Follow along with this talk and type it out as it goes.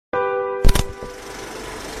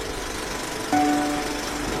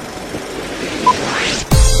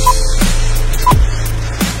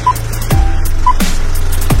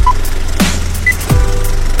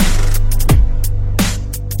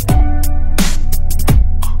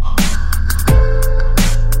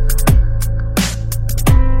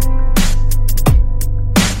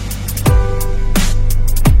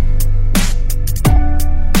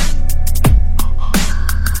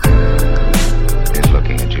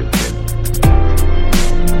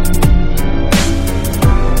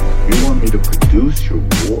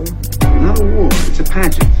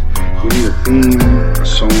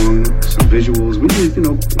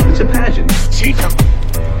cheat them.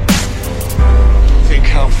 Think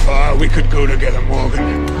how far we could go together,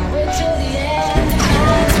 Morgan.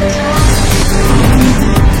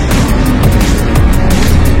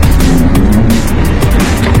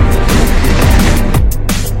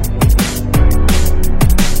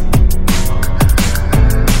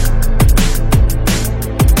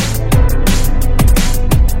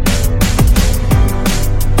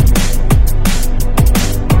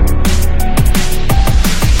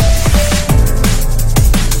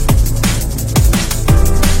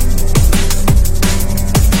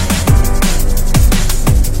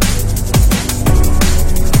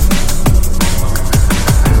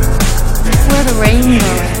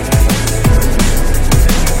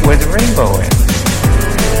 Where the rainbow is.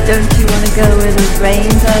 Don't you want to go where the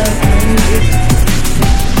rainbow ends?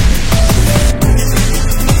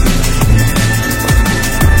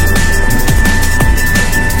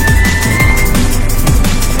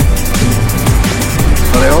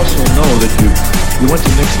 But I also know that you went to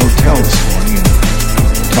Nick's hotel this morning and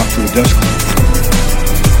talked to the desk clerk.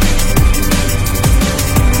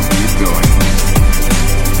 Keep going.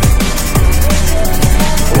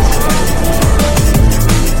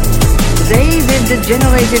 David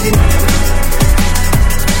degenerated in...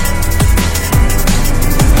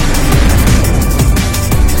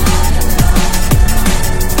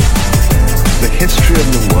 The history of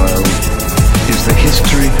the world is the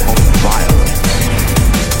history of violence.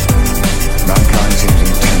 Mankind seems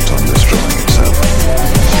intent on destroying itself.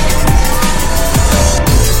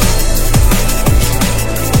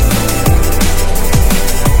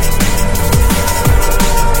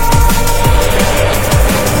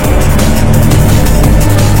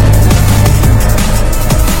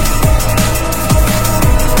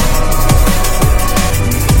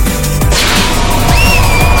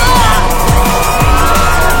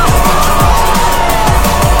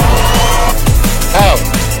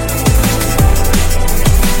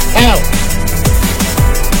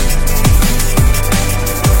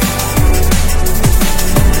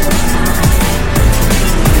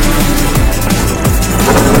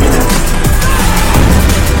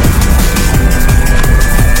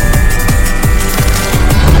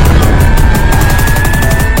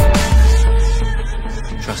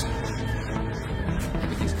 Trust me.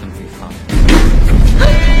 Everything's gonna be fine.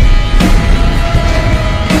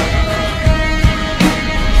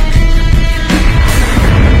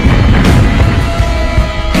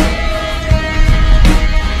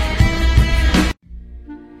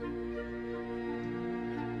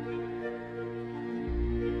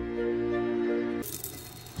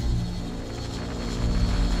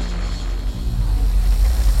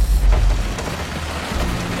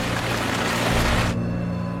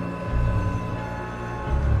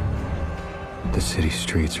 The city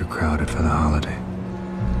streets are crowded for the holiday.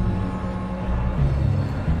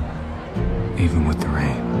 Even with the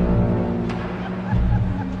rain.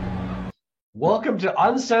 Welcome to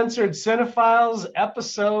Uncensored Cinephiles,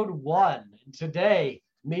 Episode 1. And today,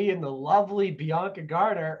 me and the lovely Bianca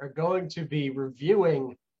Garner are going to be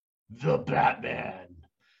reviewing The Batman.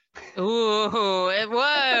 Ooh,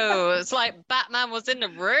 whoa. It's like Batman was in the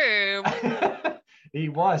room. He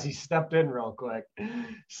stepped in real quick.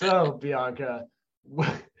 So, Bianca,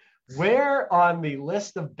 where on the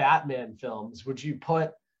list of Batman films would you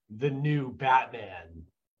put the new Batman?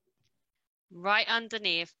 Right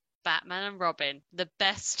underneath Batman and Robin, the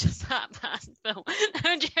best Batman film.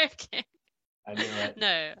 I'm joking. I knew it.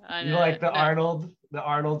 No, I know. You like the no.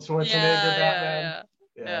 Arnold Schwarzenegger Batman?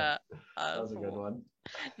 Yeah. That was a good one.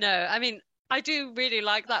 No, I mean, I do really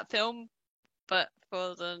like that film, but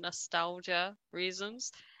for the nostalgia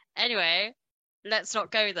reasons. Anyway, let's not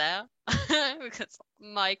go there because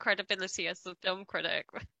my credibility as a film critic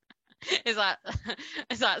is at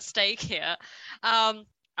stake here.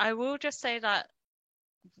 I will just say that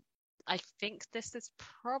I think this is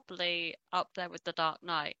probably up there with The Dark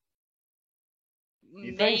Knight.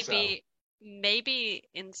 You think so? Maybe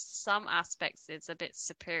in some aspects it's a bit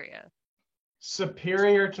superior.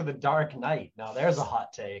 Superior to The Dark Knight. Now there's a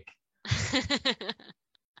hot take.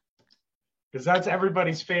 Because that's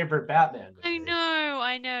everybody's favorite Batman movie.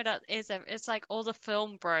 I know that it's like all the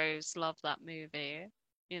film bros love that movie,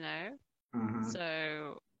 you know? Mm-hmm.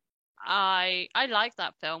 So I liked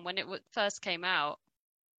that film when it first came out,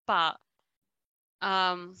 but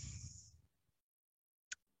I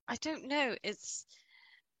don't know. It's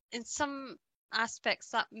in some aspects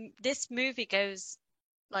that this movie goes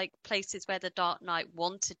like places where The Dark Knight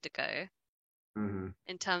wanted to go,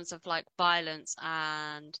 in terms of like violence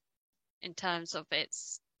and in terms of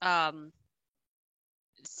its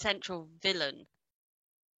central villain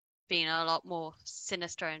being a lot more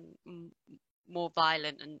sinister and more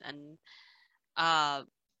violent and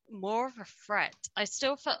more of a threat. I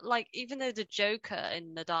still felt like, even though the Joker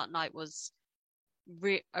in The Dark Knight was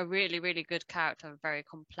a really, really good character, very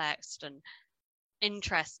complex and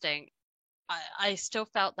interesting, I still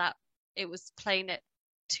felt that it was playing it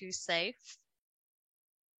too safe,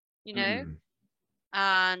 you know?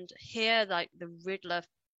 And here, like, the Riddler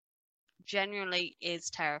genuinely is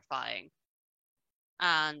terrifying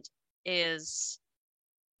and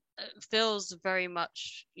feels very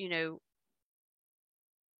much, you know,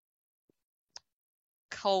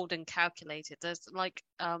 cold and calculated. There's like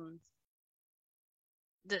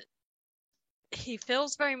he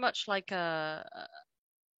feels very much like that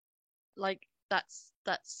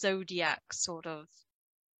Zodiac sort of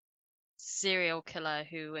serial killer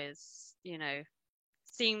who is, you know,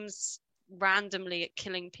 seems randomly at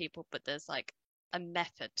killing people, but there's like a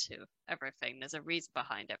method to everything. There's a reason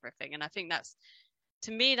behind everything, and I think that's,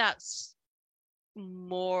 to me, that's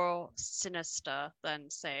more sinister than,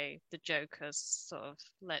 say, the Joker's sort of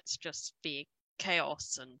let's just be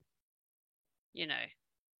chaos and, you know.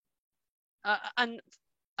 And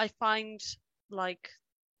I find like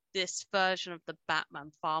this version of the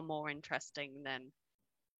Batman far more interesting than,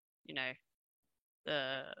 you know,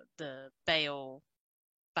 the Bale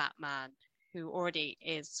Batman, who already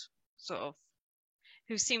is sort of,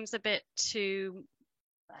 who seems a bit too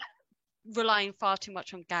relying far too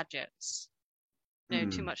much on gadgets. You know,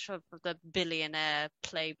 too much of the billionaire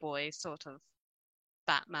playboy sort of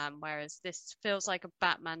Batman, whereas this feels like a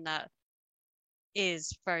Batman that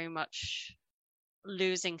is very much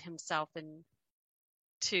losing himself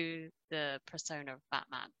into the persona of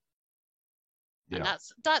Batman. Yeah. And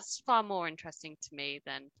that's far more interesting to me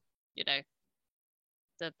than, you know,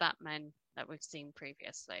 the Batman that we've seen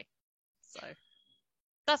previously. So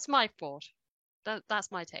that's my thought.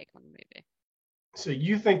 That's my take on the movie. So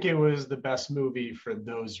you think it was the best movie for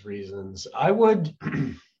those reasons? I would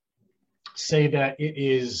say that it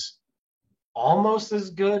is almost as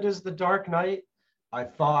good as The Dark Knight. I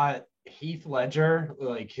thought Heath Ledger,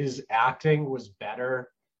 like, his acting was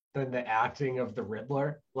better than the acting of the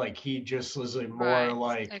Riddler. Like, he just was a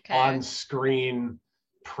more on-screen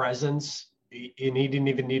presence, and he didn't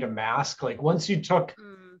even need a mask. Like, once you took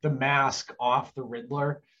the mask off the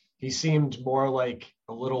Riddler, he seemed more like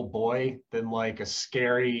a little boy than like a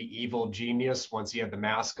scary evil genius once he had the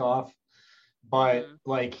mask off. But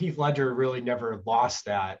like, Heath Ledger really never lost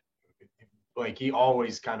that. Like, he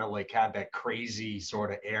always kind of like had that crazy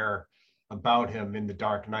sort of air about him in The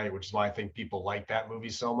Dark Knight, which is why I think people like that movie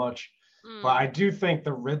so much. But I do think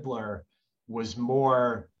the Riddler was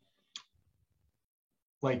more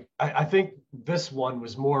like, I think this one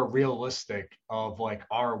was more realistic of like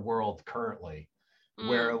our world currently,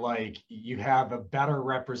 where like you have a better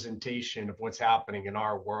representation of what's happening in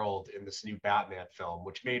our world in this new Batman film,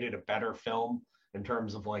 which made it a better film in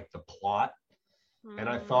terms of like the plot. And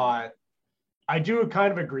I thought, I do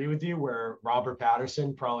kind of agree with you where Robert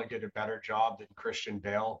Pattinson probably did a better job than Christian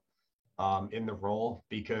Bale in the role,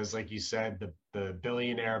 because like you said, the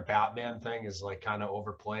billionaire Batman thing is like kind of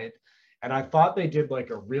overplayed. And I thought they did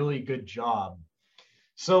like a really good job.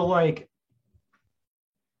 So like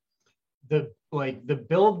the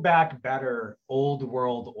Build Back Better old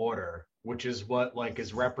world order, which is what like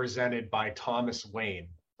is represented by Thomas Wayne.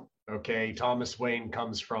 Okay, Thomas Wayne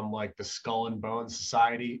comes from like the Skull and Bones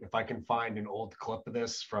Society. If I can find an old clip of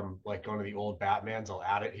this from like one of the old Batmans, I'll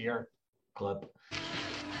add it here. Clip.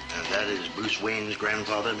 And that is Bruce Wayne's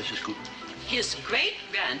grandfather, Mrs. Cooper? His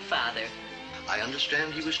great-grandfather. I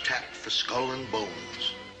understand he was tapped for Skull and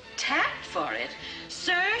Bones. Tapped for it?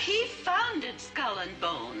 Sir, he founded Skull and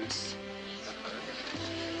Bones.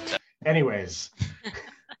 Anyways.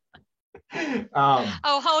 Oh,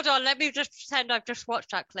 hold on. Let me just pretend I've just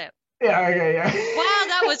watched that clip. Yeah, okay, yeah. Wow,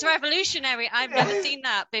 that was revolutionary. I've never seen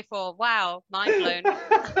that before. Wow, mind blown.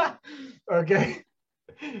 Okay.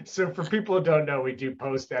 So for people who don't know, we do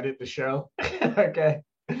post-edit the show. Okay.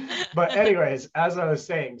 But anyways, as I was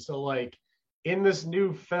saying, so like in this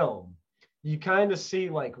new film, you kind of see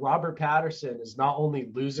like Robert Pattinson is not only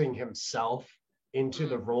losing himself into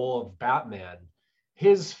the role of Batman,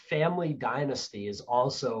 his family dynasty is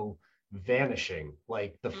also vanishing.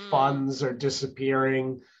 Like the funds are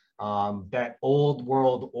disappearing. That old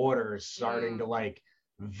world order is starting to like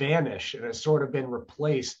vanish and has sort of been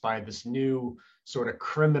replaced by this new sort of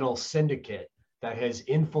criminal syndicate that has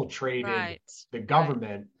infiltrated the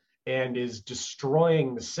government and is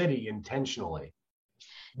destroying the city intentionally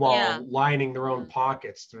while lining their own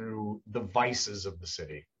pockets through the vices of the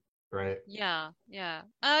city, right? Yeah.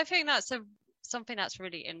 I think that's something that's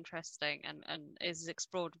really interesting and is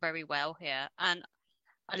explored very well here. And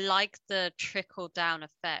I like the trickle down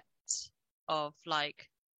effect of like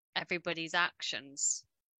everybody's actions,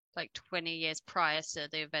 like 20 years prior to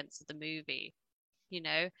the events of the movie, you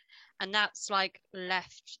know, and that's like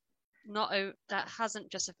left that hasn't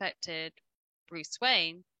just affected Bruce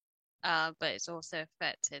Wayne, but it's also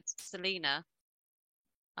affected Selina,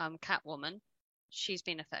 Catwoman. She's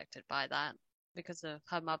been affected by that because of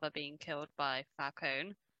her mother being killed by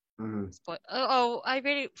Falcone. I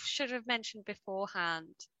really should have mentioned beforehand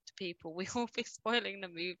to people, we will be spoiling the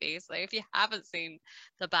movie, so if you haven't seen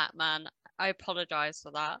the Batman, I apologize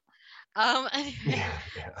for that. Anyway,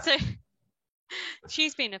 so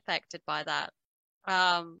she's been affected by that.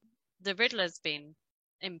 The Riddler's been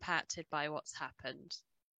impacted by what's happened,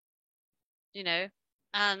 you know,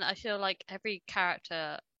 and I feel like every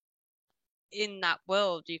character in that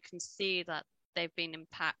world, you can see that they've been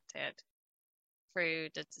impacted through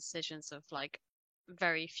the decisions of like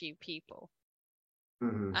very few people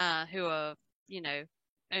who are, you know,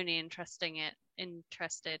 only interested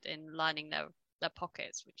in lining their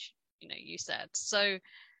pockets, which, you know, you said. So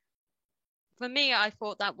for me, I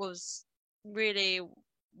thought that was really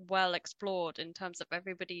well explored in terms of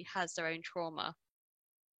everybody has their own trauma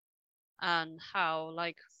and how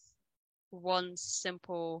like one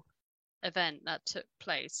simple event that took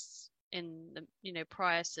place in the, you know,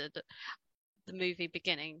 prior to the movie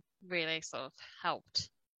beginning really sort of helped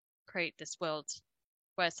create this world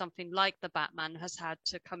where something like the Batman has had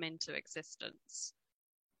to come into existence,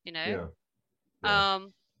 you know.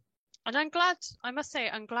 And I must say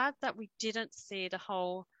I'm glad that we didn't see the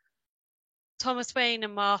whole Thomas Wayne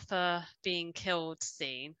and Martha being killed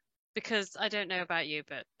scene, because I don't know about you,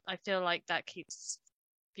 but I feel like that keeps,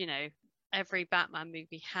 you know, every Batman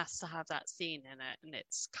movie has to have that scene in it, and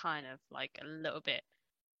it's kind of like a little bit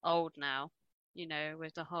old now, you know,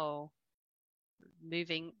 with the whole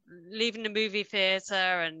leaving the movie theater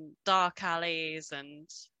and dark alleys, and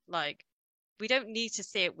like we don't need to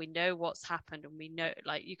see it. We know what's happened, and we know,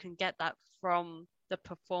 like, you can get that from the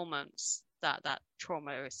performance that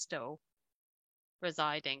trauma is still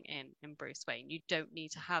residing in Bruce Wayne. You don't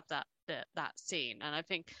need to have that scene, and I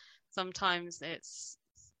think sometimes it's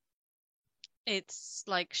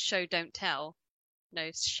like show don't tell. You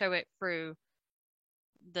know, show it through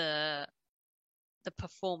the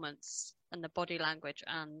performance and the body language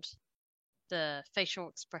and the facial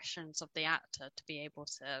expressions of the actor to be able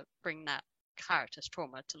to bring that character's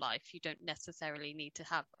trauma to life. You don't necessarily need to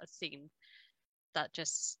have a scene that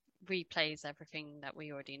just replays everything that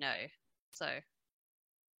we already know. So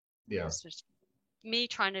yeah, it's just me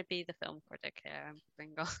trying to be the film critic here and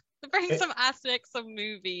bring some aspects of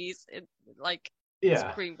movies in, like,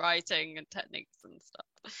 screenwriting and techniques and stuff.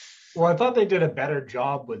 Well, I thought they did a better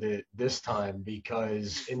job with it this time,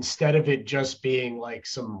 because instead of it just being like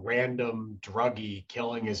some random druggie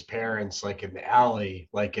killing his parents like in the alley,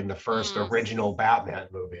 like in the first original Batman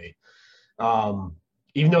movie,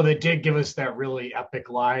 even though they did give us that really epic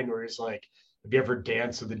line where he's like, "Have you ever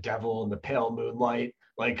danced with the devil in the pale moonlight?"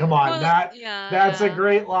 Like, come on, that's a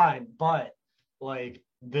great line. But like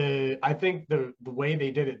I think the way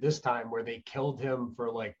they did it this time, where they killed him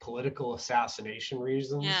for like political assassination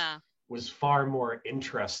reasons, was far more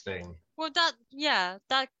interesting. Well,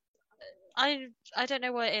 I don't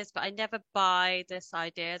know what it is, but I never buy this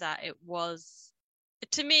idea that it was,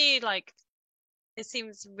 to me, like, it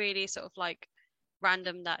seems really sort of like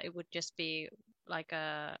random that it would just be like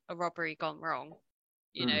a robbery gone wrong,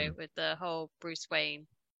 you know, with the whole Bruce Wayne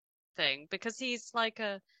thing, because he's like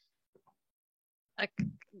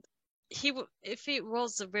if it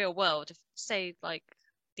was the real world, if say like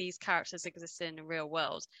these characters existed in the real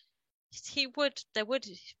world, there would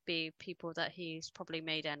be people that he's probably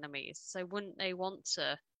made enemies. So wouldn't they want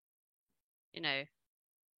to, you know,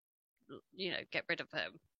 get rid of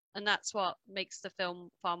him? And that's what makes the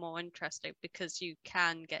film far more interesting, because you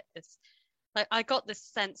can get this, like, I got this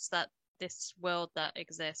sense that this world that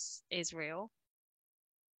exists is real.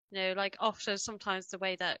 You know, like often sometimes the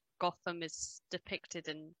way that Gotham is depicted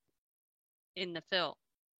in the film,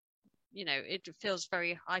 you know, it feels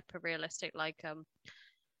very hyper realistic, like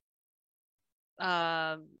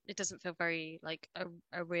it doesn't feel very like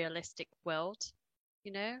a realistic world,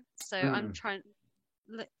 you know. So I'm trying,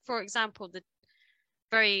 for example, the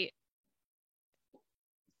very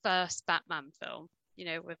first Batman film, you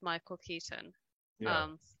know, with Michael Keaton,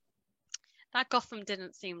 that Gotham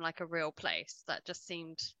didn't seem like a real place. That just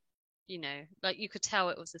seemed, you know, like you could tell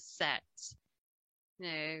it was a set. You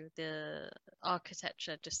know, the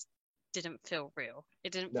architecture just didn't feel real.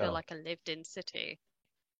 It didn't feel like a lived-in city.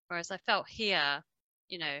 Whereas I felt here,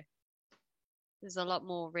 you know, there's a lot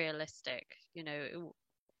more realistic. You know,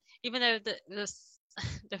 even though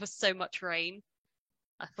the there was so much rain.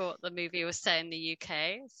 I thought the movie was set in the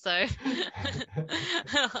UK, so I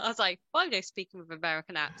was like, why are they speaking with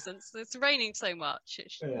American accents? It's raining so much.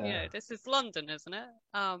 This is London, isn't it?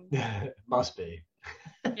 It must be.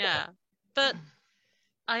 Yeah, but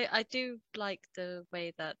I do like the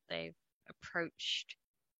way that they've approached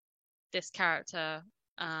this character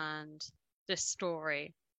and this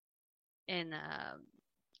story in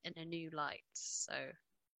a new light. So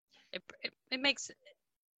it makes,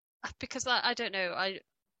 because I don't know,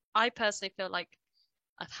 I personally feel like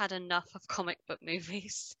I've had enough of comic book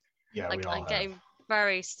movies. Yeah, like we all I'm getting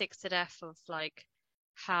very sick to death of like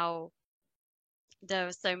how there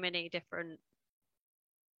are so many different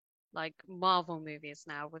like Marvel movies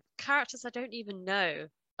now with characters I don't even know.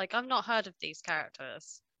 Like I've not heard of these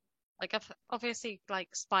characters. Like I've obviously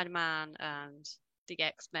like Spider-Man and the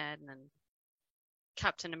X-Men and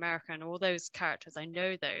Captain America and all those characters. I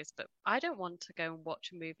know those, but I don't want to go and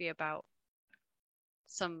watch a movie about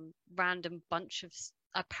some random bunch of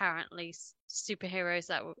apparently superheroes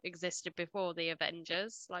that existed before the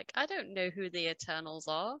Avengers. Like I don't know who the Eternals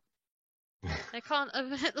are. I can't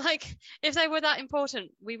like if they were that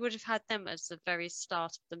important, we would have had them as the very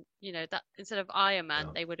start of the that instead of Iron Man,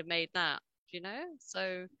 they would have made that.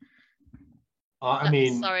 So. I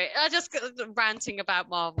mean, sorry, I just got ranting about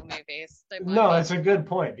Marvel movies. No, it's a good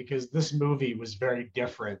point because this movie was very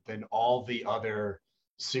different than all the other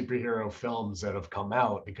superhero films that have come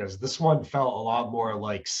out, because this one felt a lot more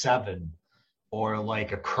like Seven or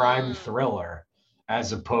like a crime thriller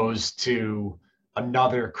as opposed to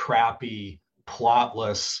another crappy,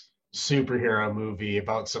 plotless superhero movie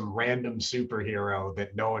about some random superhero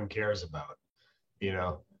that no one cares about.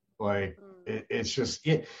 It's just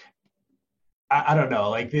it. I don't know,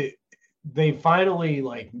 like they finally,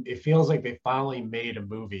 like, it feels like they finally made a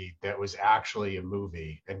movie that was actually a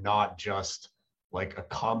movie and not just like a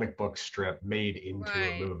comic book strip made into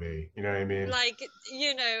a movie. You know what I mean? Like,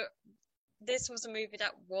 this was a movie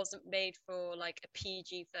that wasn't made for like a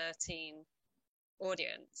PG-13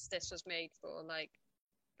 audience. This was made for like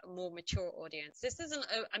a more mature audience. This isn't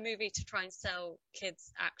a movie to try and sell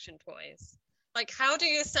kids action toys. Like, how do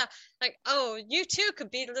you sell? Like, oh, you too could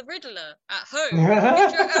be the Riddler at home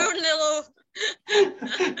with your own little.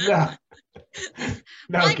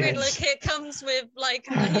 No, my kids. Riddler kit comes with like,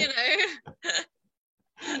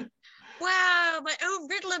 wow, my own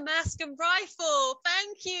Riddler mask and rifle.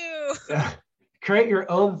 Thank you. Create your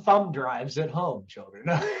own thumb drives at home, children.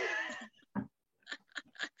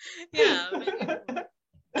 Yeah.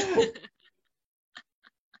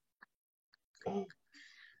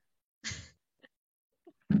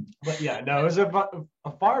 But yeah, no, it was a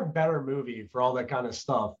far better movie for all that kind of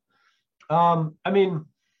stuff. I mean,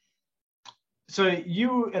 so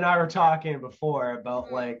you and I were talking before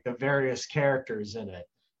about like the various characters in it,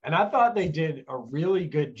 and I thought they did a really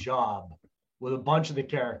good job with a bunch of the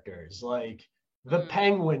characters, like the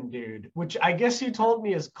Penguin dude, which I guess you told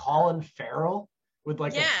me is Colin Farrell with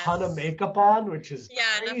like a ton of makeup on, which is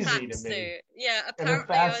crazy to me. Yeah, apparently. In a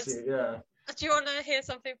fat suit, yeah. Do you want to hear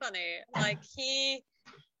something funny? Like he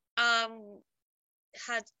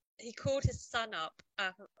he called his son up,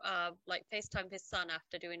 like FaceTimed his son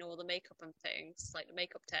after doing all the makeup and things, like the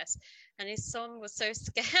makeup test, and his son was so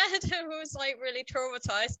scared and was like really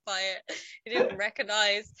traumatized by it. He didn't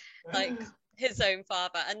recognize like his own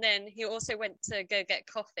father. And then he also went to go get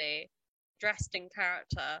coffee dressed in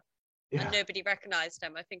character, and nobody recognized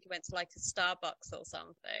him. I think he went to like a Starbucks or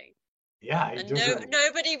something. Yeah, and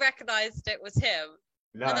nobody recognized it was him.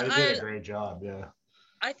 No, he did a great job. Yeah,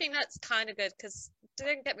 I think that's kind of good because,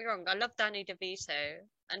 don't get me wrong, I love Danny DeVito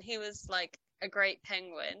and he was like a great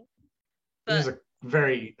Penguin. But he was a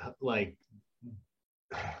very like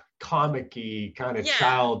comic-y, kind of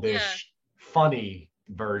childish, funny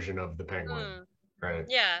version of the Penguin, right?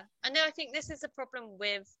 Yeah, and then I think this is a problem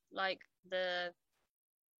with like the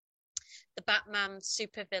Batman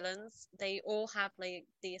supervillains. They all have like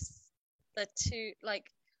the two, like,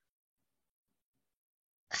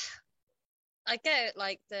 I get it,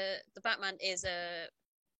 like the Batman is a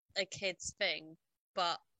kid's thing,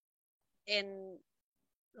 but in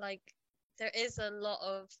like there is a lot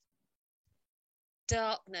of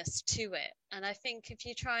darkness to it, and I think if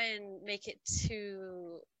you try and make it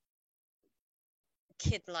too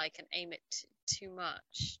kid-like and aim it too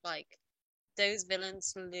much, like those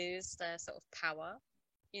villains lose their sort of power,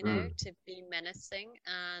 to be menacing,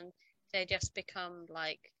 and they just become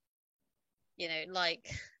like,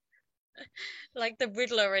 like like the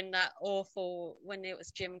Riddler in that awful, when it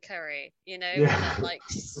was Jim Carrey, in that like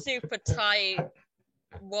super tight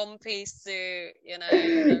one-piece suit,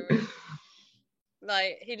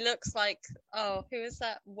 Like he looks like, oh, who is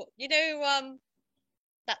that?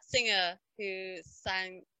 That singer who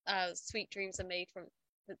sang "Sweet Dreams Are Made from,"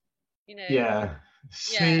 you know. Yeah.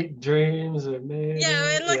 Sweet dreams are made.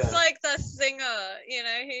 Yeah, it looks Yeah. like the singer.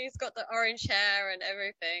 He's got the orange hair and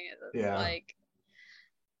everything. It's Yeah. like,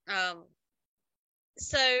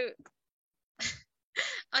 so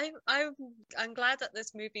I'm glad that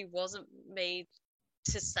this movie wasn't made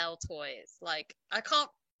to sell toys. Like I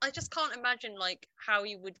just can't imagine like how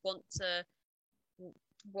you would want to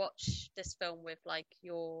watch this film with like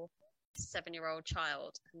your 7-year-old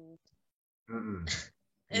child, and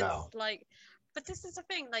it's No. like, but this is the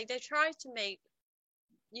thing, like they try to make,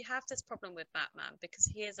 you have this problem with Batman because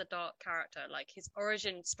he is a dark character. Like his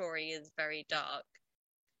origin story is very dark,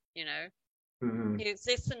 you know. He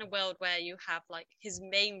exists in a world where you have like his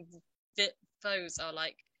main foes are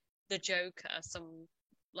like the Joker, some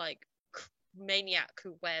like maniac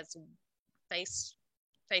who wears face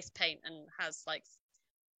paint and has like,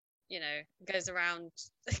 goes around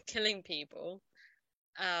killing people,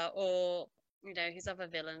 or his other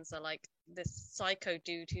villains are like this psycho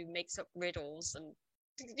dude who makes up riddles and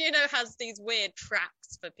has these weird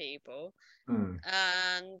traps for people.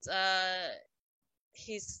 And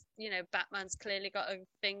he's Batman's clearly got a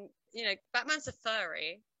thing. Batman's a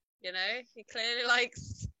furry. He clearly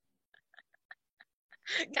likes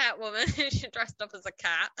Catwoman. She dressed up as a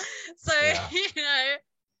cat. So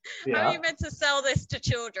how are you meant to sell this to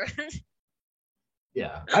children?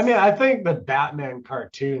 Yeah, I mean, I think the Batman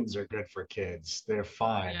cartoons are good for kids. They're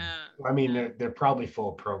fine. Yeah. I mean, they're probably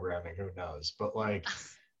full of programming. Who knows? But like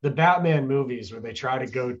the Batman movies where they try to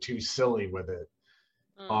go too silly with it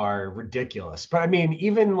are ridiculous. But I mean,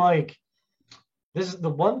 even like this is the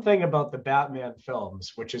one thing about the Batman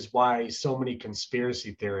films, which is why so many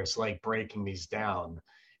conspiracy theorists like breaking these down,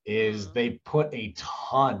 is they put a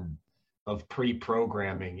ton of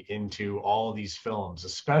pre-programming into all these films,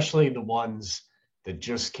 especially the ones that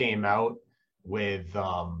just came out with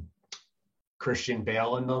Christian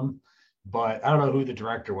Bale in them. But I don't know who the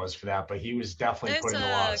director was for that, but he was definitely putting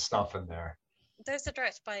a lot of stuff in there. Those are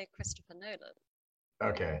directed by Christopher Nolan.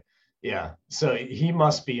 Okay. Yeah. So he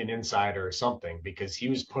must be an insider or something because he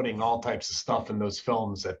was putting all types of stuff in those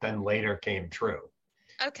films that then later came true.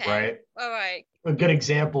 Okay. Right? All right. A good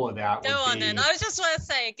example of that Go on then. I was just want to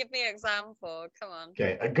say, give me an example. Come on.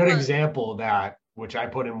 Okay. A good example of that, which I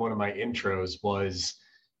put in one of my intros, was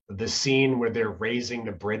the scene where they're raising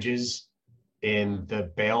the bridges in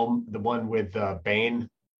the one with Bane,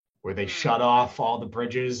 where they shut off all the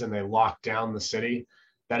bridges and they lock down the city.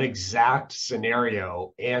 That exact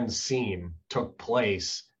scenario and scene took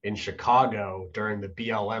place in Chicago during the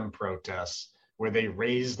BLM protests, where they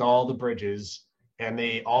raised all the bridges and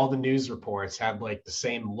all the news reports had like the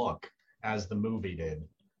same look as the movie did.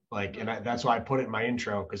 Like, and that's why I put it in my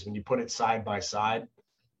intro, because when you put it side by side,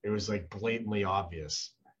 it was like blatantly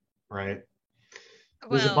obvious, right?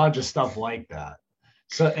 There's a bunch of stuff like that.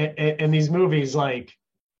 So, and these movies, like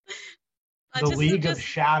the League of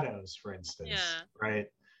Shadows, for instance, right?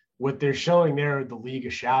 What they're showing there, the League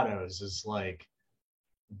of Shadows, is like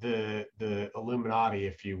the Illuminati,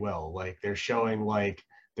 if you will. Like they're showing like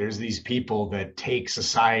there's these people that take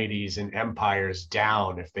societies and empires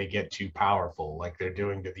down if they get too powerful, like they're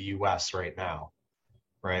doing to the US right now,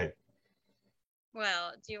 right?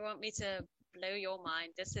 Well, do you want me to blow your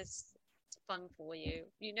mind? This is fun for you.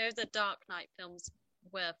 You know the Dark Knight films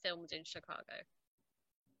were filmed in Chicago.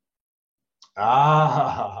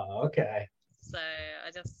 Ah, okay. So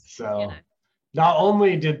I just not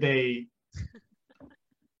only did they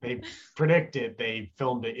predicted, they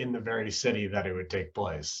filmed it in the very city that it would take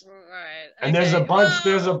place. Right. And there's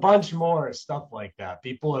a bunch more stuff like that.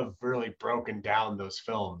 People have really broken down those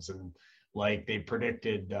films, and like they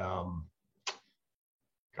predicted God,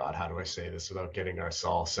 how do I say this without getting us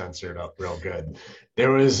all censored up real good?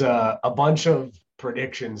 There was a bunch of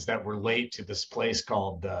predictions that relate to this place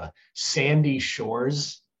called Sandy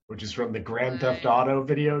Shores, which is from the Grand Theft Auto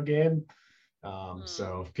video game.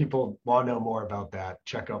 So if people want to know more about that,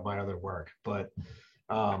 check out my other work. But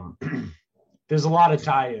there's a lot of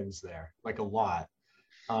tie-ins there, like a lot.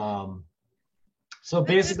 So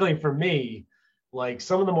basically for me, like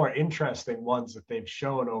some of the more interesting ones that they've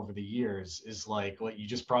shown over the years is like what you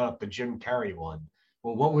just brought up, the Jim Carrey one.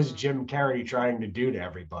 Well, what was Jim Carrey trying to do to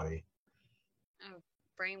everybody? Oh,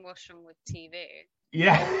 brainwash them with TV.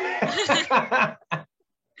 Yeah.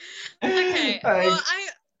 Okay. Well,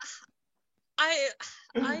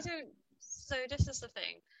 I don't. So this is the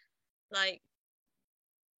thing. Like,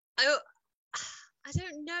 I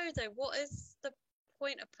don't know though. What is the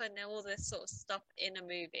point of putting all this sort of stuff in a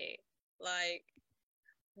movie? Like,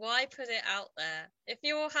 Why put it out there? If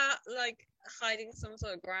you're like hiding some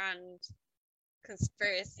sort of grand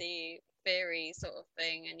conspiracy theory sort of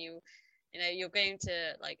thing, and you know, you're going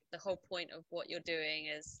to, like, the whole point of what you're doing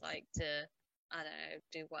is like to, I don't know,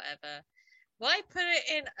 do whatever. Why put it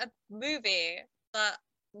in a movie that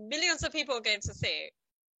millions of people are going to see?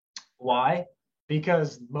 Why?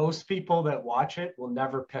 Because most people that watch it will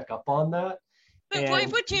never pick up on that. But why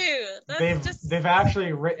would you? They've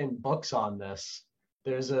actually written books on this.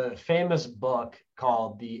 There's a famous book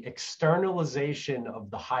called The Externalization of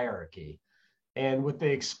the Hierarchy. And what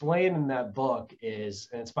they explain in that book is,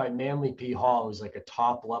 and it's by Manly P. Hall, who's like a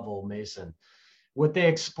top level Mason. What they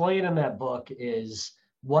explain in that book is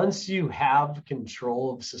once you have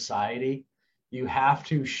control of society, you have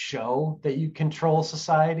to show that you control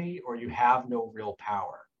society or you have no real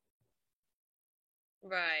power.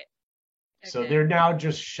 Right. Okay. So they're now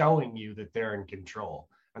just showing you that they're in control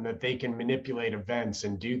and that they can manipulate events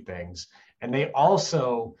and do things. And they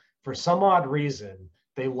also, for some odd reason,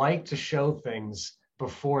 they like to show things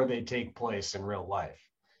before they take place in real life.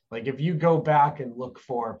 Like if you go back and look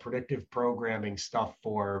for predictive programming stuff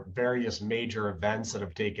for various major events that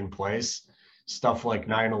have taken place, stuff like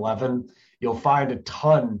 9/11, you'll find a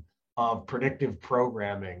ton of predictive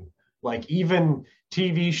programming, like even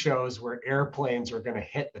TV shows where airplanes are going to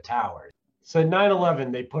hit the towers. So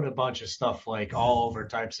 9/11, they put a bunch of stuff like all over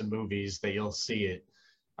types of movies that you'll see it.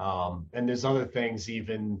 And there's other things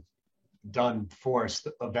even done for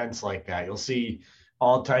events like that. You'll see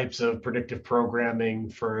all types of predictive programming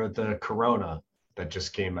for the corona that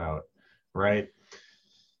just came out, right?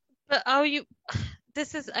 But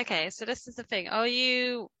this is the thing.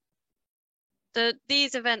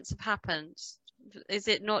 These events have happened. Is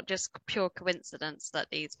it not just pure coincidence that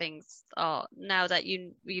these things are, now that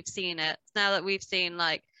we've seen it, now that we've seen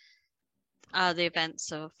like the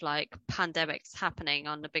events of like pandemics happening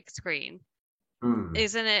on the big screen?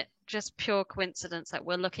 Isn't it just pure coincidence that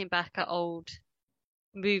we're looking back at old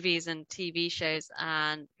movies and TV shows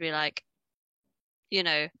and be like, you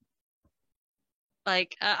know,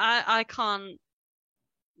 like I can't,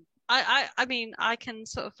 I mean, I can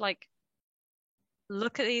sort of like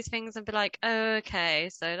look at these things and be like, oh, okay,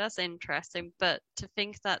 so that's interesting, but to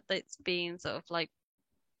think that it's being sort of like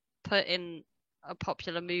put in a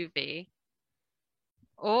popular movie,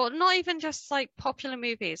 or not even just like popular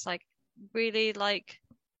movies, like really, like,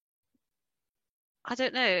 I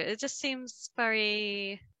don't know, it just seems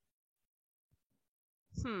very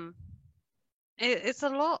it's a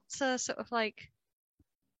lot to sort of like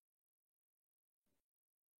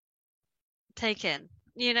take in,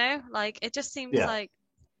 you know, like it just seems like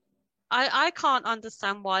I can't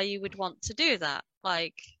understand why you would want to do that.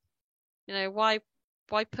 Like, you know, why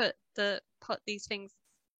put these things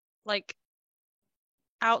like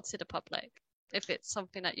out to the public if it's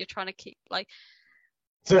something that you're trying to keep like.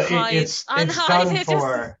 So it's done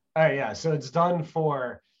for so it's done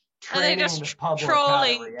for training the public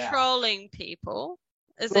trolling people.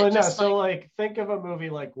 So like think of a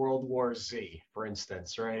movie like World War Z, for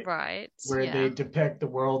instance, right? Right. Where they depict the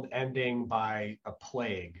world ending by a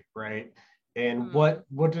plague, right? And what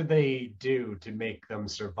do they do to make them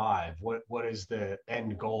survive? What is the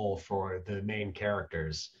end goal for the main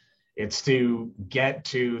characters? It's to get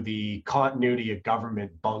to the continuity of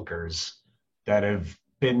government bunkers that have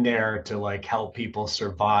been there to like help people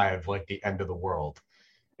survive like the end of the world.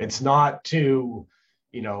 It's not to,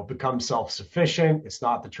 you know, become self-sufficient. It's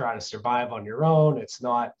not to try to survive on your own. It's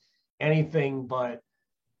not anything but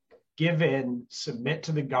give in, submit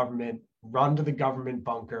to the government, run to the government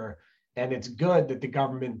bunker. And it's good that the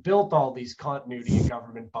government built all these continuity of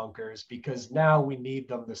government bunkers because now we need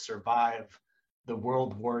them to survive the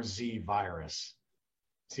World War Z virus.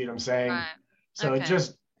 See what I'm saying? Right. So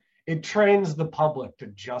it trains the public to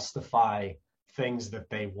justify things that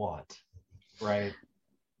they want, right?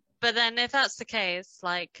 But then if that's the case,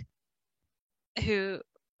 like, who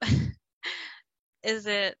is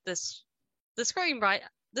it? The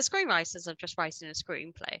screenwriters are just writing a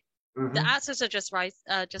screenplay. Mm-hmm. The actors are just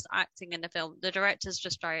acting in the film. The director's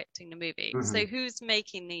just directing the movie. Mm-hmm. So who's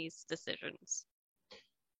making these decisions?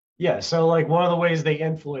 Yeah, so like one of the ways they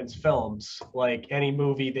influence films, like any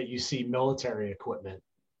movie that you see military equipment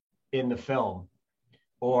in the film,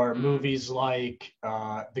 or movies like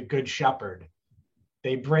The Good Shepherd,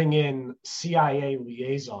 they bring in CIA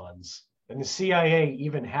liaisons, and the CIA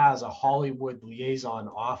even has a Hollywood liaison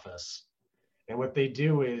office. And what they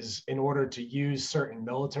do is, in order to use certain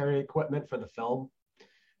military equipment for the film,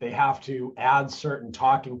 they have to add certain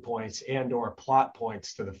talking points and or plot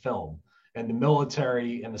points to the film. And the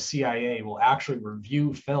military and the CIA will actually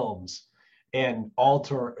review films and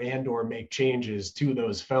alter and or make changes to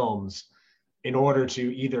those films in order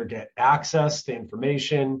to either get access to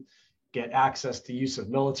information, get access to use of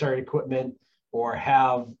military equipment, or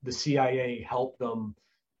have the CIA help them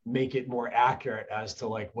make it more accurate as to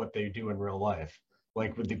like what they do in real life,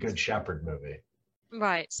 like with the Good Shepherd movie.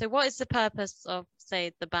 Right. So what is the purpose of,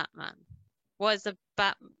 say, the Batman? What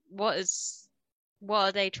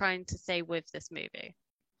are they trying to say with this movie?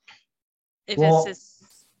 If Well, it's this,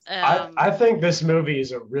 I think this movie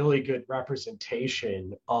is a really good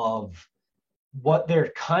representation of what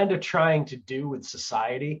they're kind of trying to do with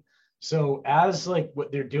society. So as like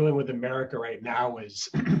what they're doing with America right now is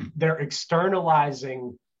they're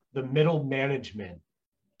externalizing the middle management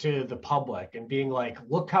to the public and being like,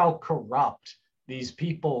 look how corrupt these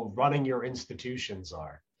people running your institutions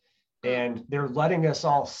are. And they're letting us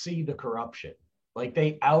all see the corruption. Like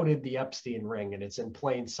they outed the Epstein ring and it's in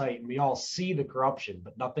plain sight and we all see the corruption,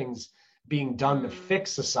 but nothing's being done to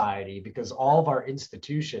fix society because all of our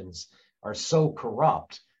institutions are so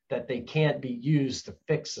corrupt that they can't be used to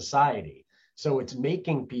fix society. So it's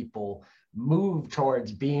making people move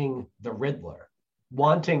towards being the Riddler,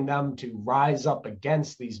 wanting them to rise up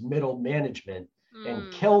against these middle management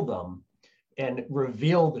and kill them and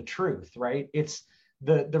reveal the truth, right? It's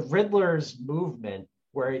the Riddler's movement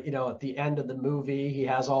where, you know, at the end of the movie, he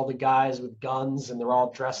has all the guys with guns and they're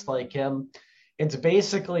all dressed like him. It's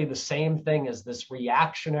basically the same thing as this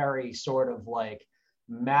reactionary sort of like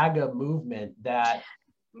MAGA movement that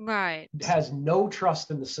has no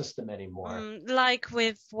trust in the system anymore. Like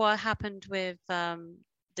with what happened with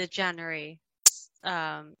the January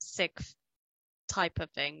 6th type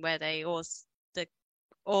of thing, where they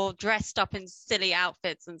all dressed up in silly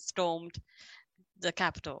outfits and stormed the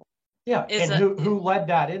Capitol. Yeah, and who led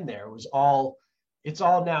that in there? It's all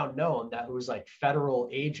now known that it was like federal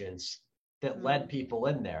agents that led people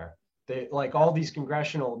in there. They, like all these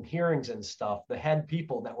congressional hearings and stuff, the head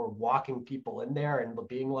people that were walking people in there and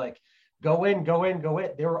being like, go in, go in, go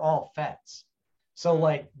in, they were all feds. So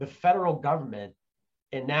like the federal government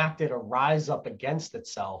enacted a rise up against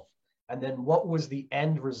itself. And then what was the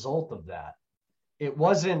end result of that? It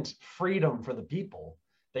wasn't freedom for the people.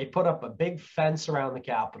 They put up a big fence around the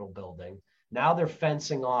Capitol building. Now they're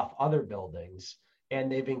fencing off other buildings, and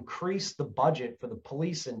they've increased the budget for the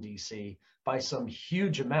police in DC by some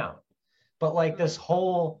huge amount. But like this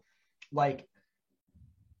whole like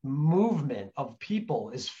movement of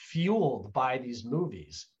people is fueled by these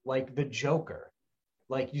movies, like The Joker.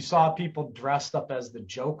 Like you saw people dressed up as the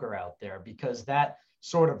Joker out there because that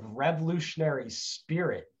sort of revolutionary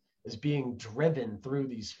spirit is being driven through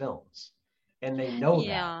these films. And they know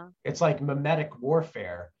that. It's like mimetic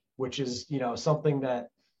warfare, which is, you know, something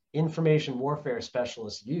that information warfare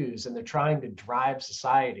specialists use, and they're trying to drive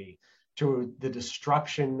society to the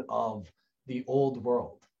destruction of the old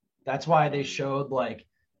world. That's why they showed like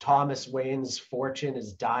Thomas Wayne's fortune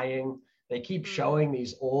is dying. They keep showing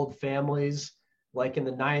these old families. Like in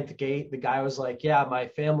the Ninth Gate, the guy was like, yeah, my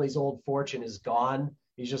family's old fortune is gone.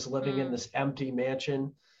 He's just living in this empty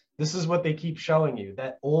mansion. This is what they keep showing you,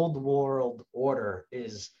 that old world order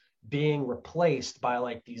is being replaced by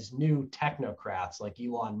like these new technocrats like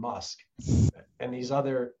Elon Musk and these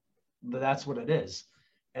other, that's what it is.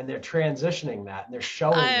 And they're transitioning that and they're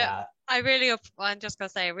showing that. I'm just going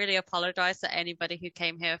to say, I really apologize to anybody who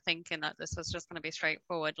came here thinking that this was just going to be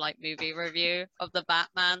straightforward, like movie review of the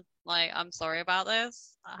Batman. Like, I'm sorry about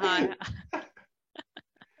this.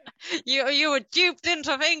 You were duped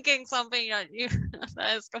into thinking something that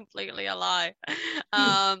is completely a lie.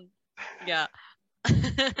 Yeah.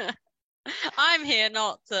 I'm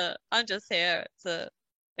just here to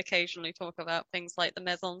occasionally talk about things like the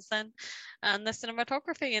mise en scène and the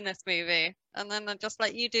cinematography in this movie, and then I just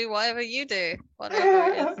let you do whatever you do,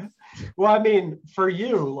 whatever it is. Well, I mean, for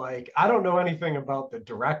you, like, I don't know anything about the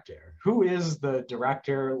director. Who is the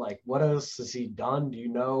director? Like, what else has he done? Do you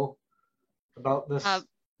know about this?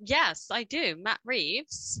 Yes, I do. Matt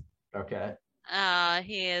Reeves. Okay.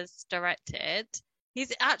 He is directed.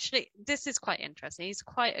 He's actually, this is quite interesting. He's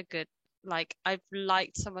quite a good, like, I've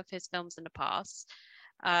liked some of his films in the past.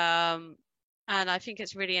 And I think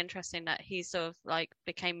it's really interesting that he sort of like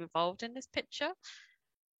became involved in this picture.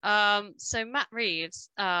 So Matt Reeves,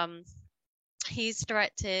 he's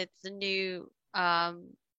directed the new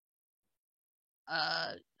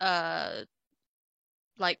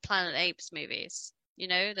like Planet Apes movies. You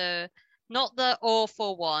know, not the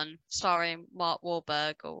awful one starring Mark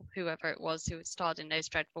Wahlberg or whoever it was who starred in those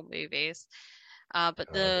dreadful movies,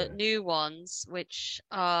 but the new ones, which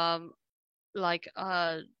you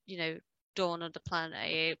know, Dawn of the Planet of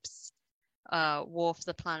the Apes, War for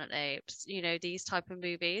the Planet of the Apes, you know, these type of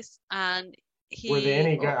movies. And Were they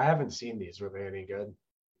any good? oh, I haven't seen these. Were they any good?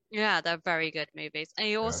 yeah, they're very good movies. And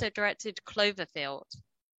he also directed Cloverfield.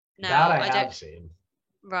 Now, That I don't, have seen.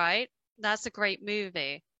 right? That's a great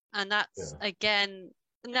movie. And that's, again,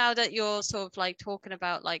 now that you're sort of like talking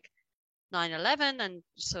about like 9/11 and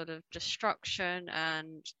sort of destruction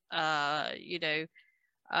and, you know,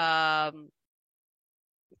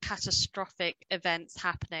 catastrophic events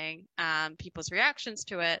happening and people's reactions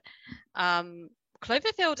to it.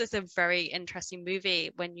 Cloverfield is a very interesting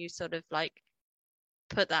movie when you sort of like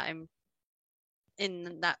put that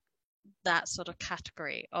in that sort of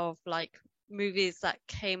category of like movies that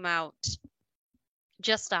came out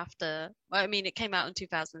just after. Well, I mean, it came out in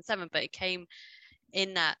 2007, but it came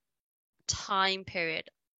in that time period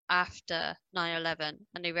after 9/11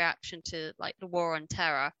 and the reaction to like the war on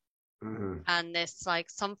terror. And there's like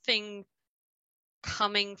something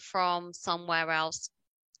coming from somewhere else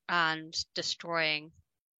and destroying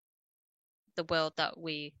the world that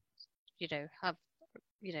we, you know, have,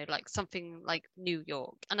 you know, like something like New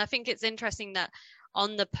York. And I think it's interesting that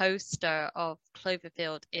on the poster of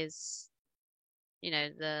Cloverfield is, you know,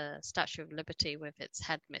 the Statue of Liberty with its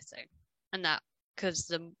head missing. And that because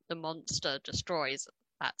the monster destroys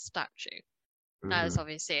that statue. That is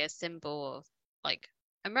obviously a symbol of like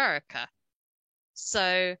America.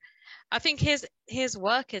 So I think his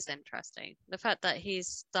work is interesting. The fact that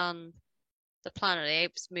he's done the Planet of the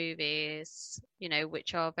Apes movies, you know,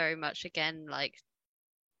 which are very much again like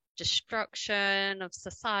destruction of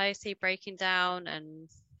society breaking down and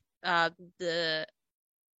the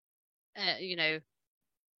you know,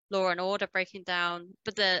 law and order breaking down,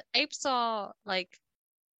 but the apes are like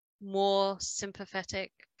more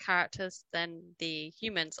sympathetic characters than the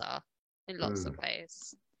humans are in lots of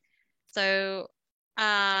ways. So,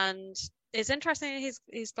 and it's interesting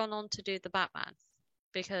he's gone on to do the Batman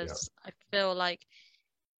because I feel like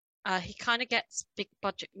he kind of gets big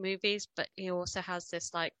budget movies, but he also has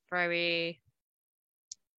this like very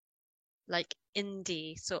like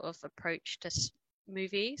indie sort of approach to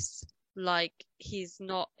movies. Like he's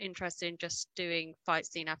not interested in just doing fight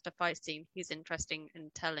scene after fight scene. He's interested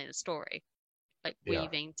in telling a story, like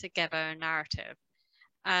weaving together a narrative.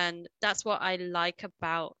 And that's what I like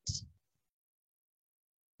about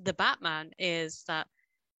the Batman is that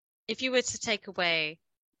if you were to take away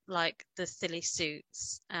like the silly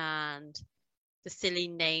suits and the silly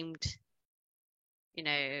named, you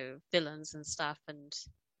know, villains and stuff and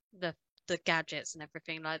the gadgets and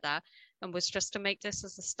everything like that, and was just to make this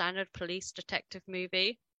as a standard police detective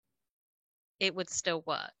movie, it would still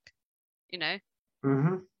work, you know?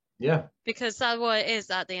 Yeah. Because that's what it is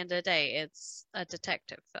at the end of the day. It's a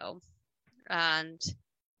detective film. And,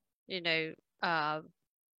 you know,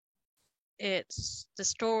 it's the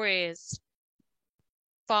story is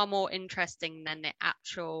far more interesting than the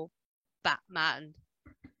actual Batman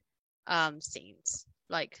scenes.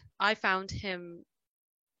 Like, I found him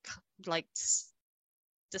like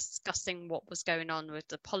discussing what was going on with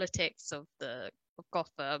the politics of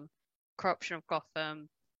Gotham, corruption of Gotham,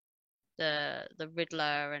 the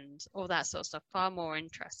Riddler and all that sort of stuff far more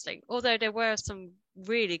interesting. Although there were some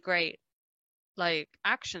really great like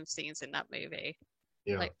action scenes in that movie,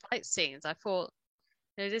 like fight scenes. I thought,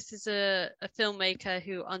 you know, this is a filmmaker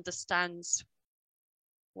who understands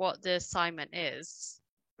what the assignment is,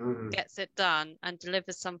 gets it done, and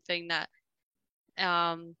delivers something that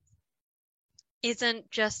isn't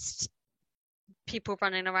just people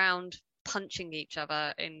running around punching each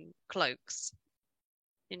other in cloaks,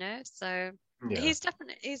 you know. So he's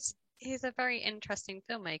definitely he's a very interesting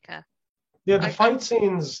filmmaker. Yeah, the fight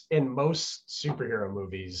scenes in most superhero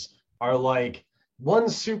movies are like one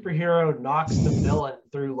superhero knocks the villain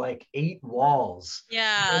through like 8 walls.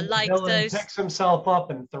 Yeah, and like the villain those. picks himself up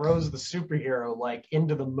and throws the superhero like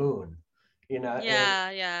into the moon. You know.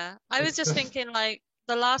 Yeah. I was just thinking like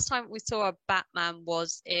the last time we saw a Batman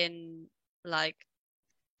was in like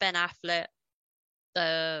Ben Affleck,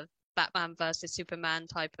 the Batman versus Superman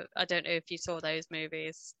type of. I don't know if you saw those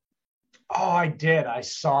movies. Oh, I did. I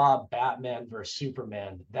saw Batman versus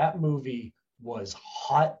Superman. That movie was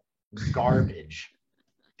hot garbage.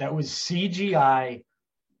 That was CGI.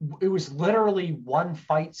 It was literally one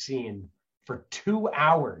fight scene for 2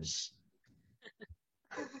 hours.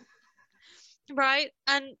 Right.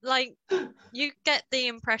 And like you get the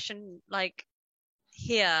impression like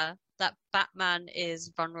here that Batman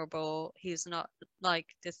is vulnerable. He's not like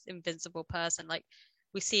this invincible person. Like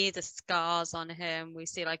we see the scars on him. We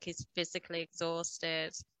see like he's physically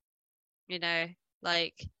exhausted. You know,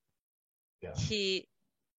 like he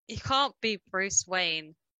can't be Bruce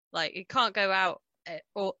Wayne. Like he can't go out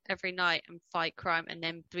every night and fight crime and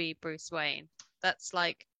then be Bruce Wayne. That's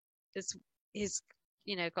like, he's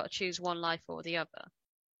got to choose one life or the other,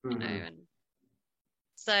 and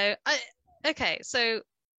so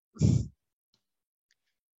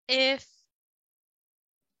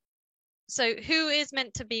so who is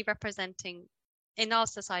meant to be representing in our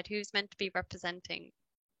society? Who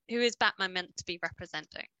is Batman meant to be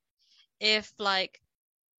representing? If like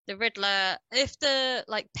the Riddler, if the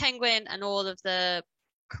like Penguin and all of the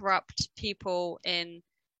corrupt people in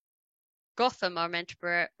Gotham are meant to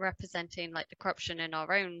be representing like the corruption in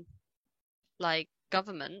our own like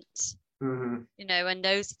government, and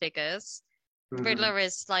those figures. Riddler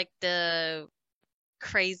is like the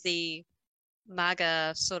crazy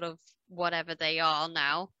MAGA sort of whatever they are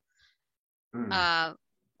now.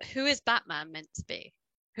 Who is Batman meant to be?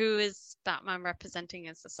 Who is Batman representing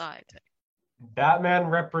in society? Batman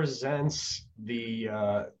represents the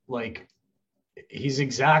he's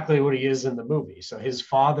exactly what he is in the movie. So his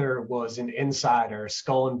father was an insider,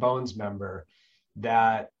 Skull and Bones member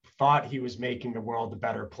that thought he was making the world a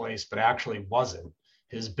better place, but actually wasn't.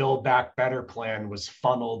 His Build Back Better plan was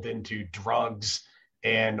funneled into drugs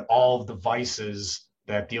and all of the vices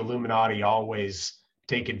that the Illuminati always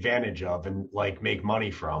take advantage of and like make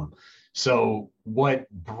money from. So what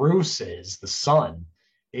Bruce is, the son,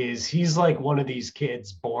 is he's like one of these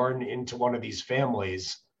kids born into one of these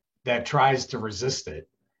families that tries to resist it.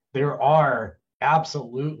 There are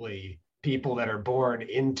absolutely people that are born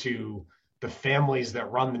into the families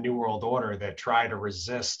that run the New World Order that try to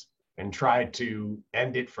resist and try to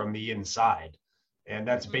end it from the inside. And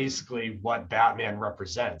that's basically what Batman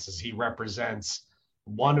represents, is he represents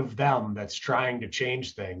one of them that's trying to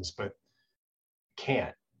change things, but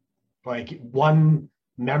can't. Like one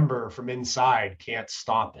member from inside can't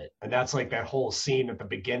stop it. And that's like that whole scene at the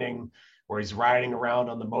beginning where he's riding around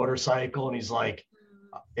on the motorcycle and he's like,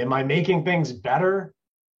 am I making things better?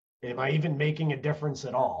 Am I even making a difference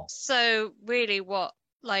at all? So really what,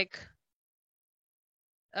 like,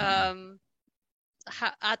 at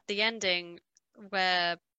the ending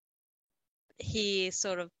where he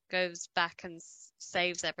sort of goes back and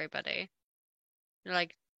saves everybody,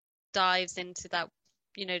 like dives into that,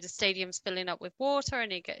 the stadium's filling up with water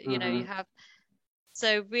and you get, you have,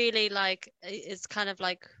 so really like, it's kind of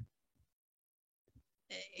like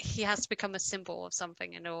he has to become a symbol of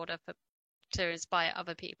something in order to inspire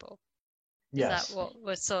other people. Yes. Is that what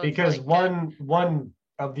we're sort because of like, one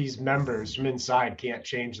of these members from inside can't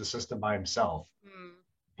change the system by himself.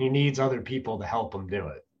 He needs other people to help him do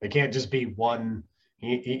it. It can't just be one,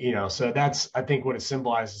 so that's, I think, what it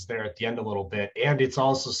symbolizes there at the end a little bit. And it's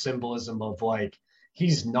also symbolism of like,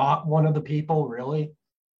 he's not one of the people really.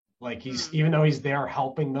 Like even though he's there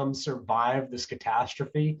helping them survive this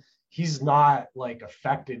catastrophe, he's not like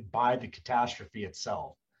affected by the catastrophe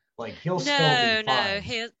itself. Like he'll still be fine. No,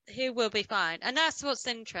 he will be fine. And that's what's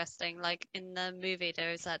interesting. Like in the movie,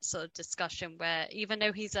 there is that sort of discussion where even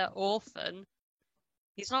though he's an orphan,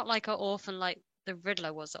 he's not like an orphan like the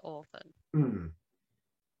Riddler was an orphan.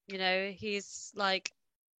 He's like,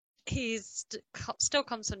 still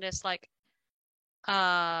comes from this like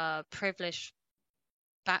privileged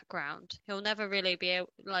background. He'll never really be able,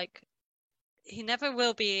 like, he never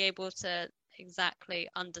will be able to exactly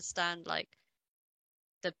understand like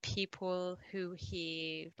the people who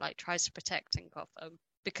he like tries to protect in Gotham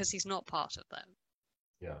because he's not part of them.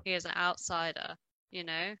 Yeah, he is an outsider.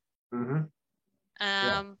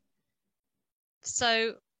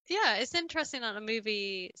 So yeah, it's interesting that the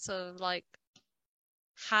movie sort of like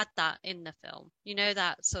had that in the film.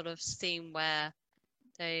 That sort of scene where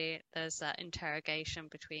there's that interrogation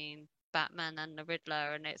between Batman and the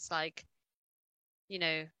Riddler, and it's like,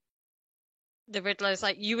 the Riddler's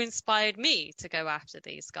like, you inspired me to go after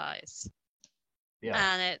these guys. Yeah.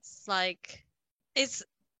 And it's like,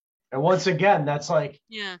 and once again, that's like,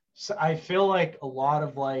 yeah. So I feel like a lot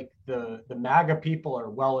of like the MAGA people are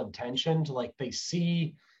well-intentioned. Like they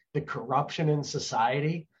see the corruption in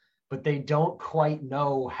society, but they don't quite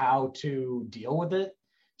know how to deal with it.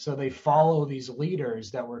 So they follow these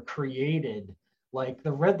leaders that were created. Like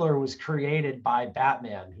the Riddler was created by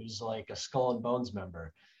Batman, who's like a Skull and Bones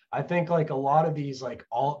member. I think like a lot of these like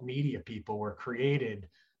alt media people were created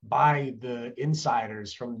by the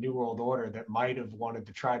insiders from the New World Order that might have wanted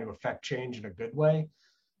to try to affect change in a good way,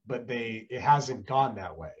 but it hasn't gone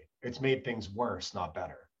that way. It's made things worse, not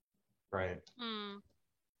better. Right.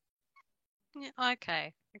 Yeah,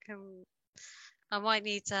 okay. I might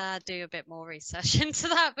need to do a bit more research into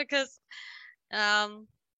that because,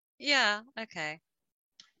 yeah, okay.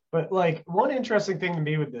 But like one interesting thing to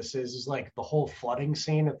me with this is like the whole flooding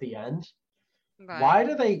scene at the end. Right. Why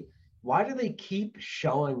do they? why do they keep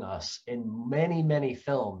showing us in many, many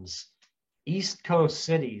films East Coast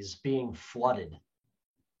cities being flooded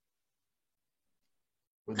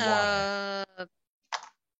with water?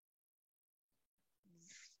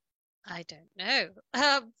 I don't know.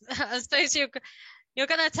 I suppose you're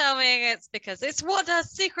gonna tell me it's because it's water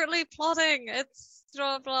secretly plotting. It's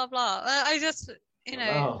blah blah blah. I just,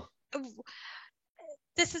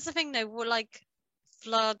 this is the thing though. Like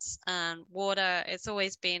floods and water, it's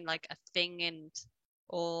always been like a thing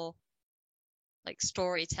or like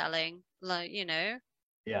storytelling. Like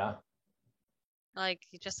Yeah. Like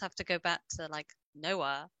you just have to go back to like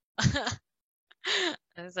Noah.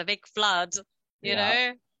 There's a big flood. You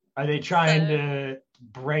know. Are they trying to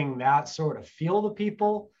bring that sort of feel to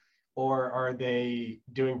people, or are they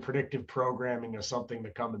doing predictive programming of something to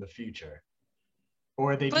come in the future?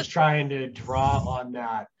 Or are they just trying to draw on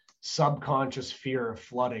that subconscious fear of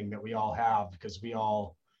flooding that we all have because we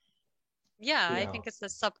all... Yeah, I think it's the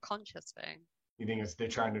subconscious thing. You think they're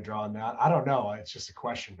trying to draw on that? I don't know. It's just a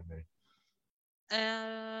question to me.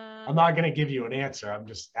 I'm not going to give you an answer. I'm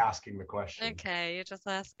just asking the question. Okay, you're just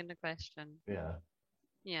asking the question. Yeah.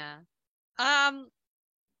 Yeah. I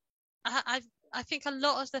think a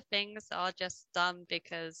lot of the things are just done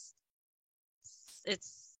because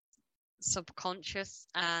it's subconscious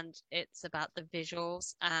and it's about the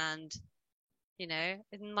visuals, and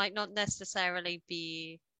it might not necessarily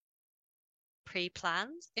be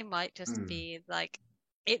pre-planned. It might just be like,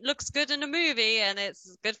 it looks good in a movie and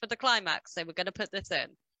it's good for the climax, so we're going to put this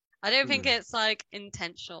in. I don't think it's like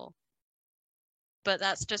intentional. But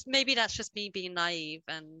maybe that's just me being naive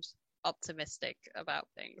and optimistic about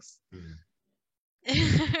things.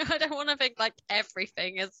 I don't want to think like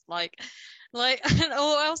everything is like, or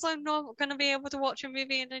else I'm not going to be able to watch a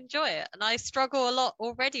movie and enjoy it. And I struggle a lot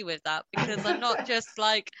already with that because I'm not just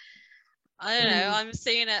like, I don't know, I'm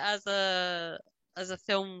seeing it as a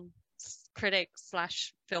film critic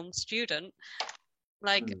 / film student.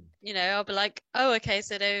 Like, I'll be like, oh, okay,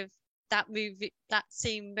 so that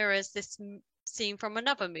scene mirrors this scene from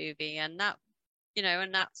another movie, and that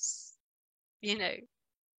and that's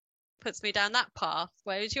puts me down that path,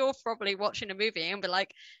 whereas you're probably watching a movie and be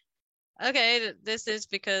like, okay, this is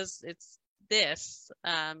because it's this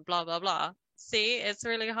blah blah blah. See, it's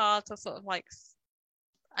really hard to sort of like,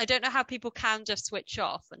 I don't know how people can just switch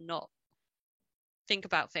off and not think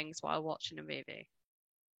about things while watching a movie.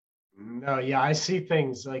 No, yeah, I see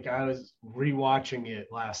things like, I was rewatching it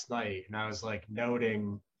last night and I was like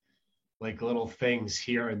noting like little things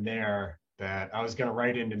here and there that I was going to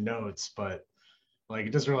write into notes, but like,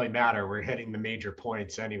 it doesn't really matter. We're hitting the major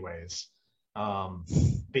points anyways.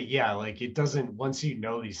 But yeah, like it doesn't, once you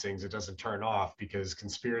know these things, it doesn't turn off, because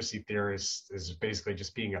conspiracy theorists is basically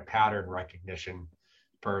just being a pattern recognition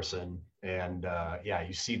person. And yeah,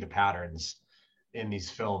 you see the patterns in these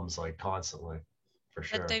films like constantly, for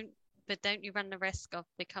sure. But don't you run the risk of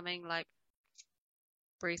becoming like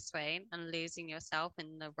Bruce Wayne and losing yourself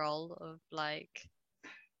in the role of like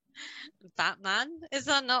Batman? Is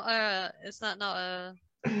that not a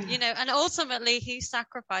and ultimately he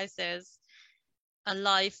sacrifices a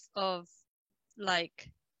life of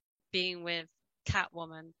like being with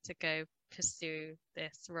Catwoman to go pursue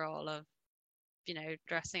this role of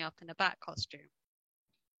dressing up in a bat costume.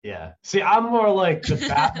 Yeah, see, I'm more like the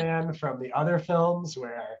Batman from the other films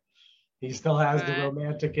where he still has the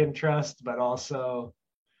romantic interest, but also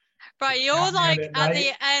right, you're like at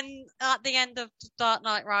the end of Dark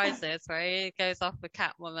Knight Rises, where he goes off with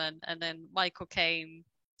Catwoman and then Michael Caine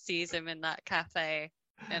sees him in that cafe,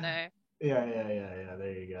 Yeah,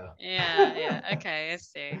 there you go. Yeah, okay, I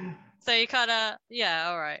see. So you kind of,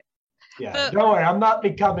 all right. Yeah, but don't worry, I'm not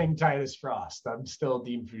becoming Titus Frost. I'm still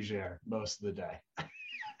Dean Fougere most of the day.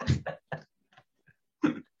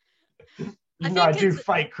 I do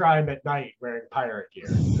fight crime at night wearing pirate gear.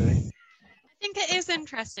 I think it is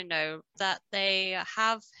interesting though that they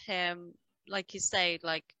have him, like you say,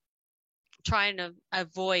 like trying to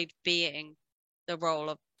avoid playing the role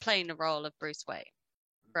of Bruce Wayne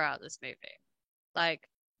throughout this movie. Like,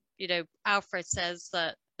 Alfred says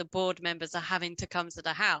that the board members are having to come to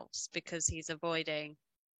the house because he's avoiding,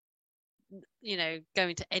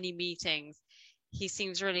 going to any meetings. He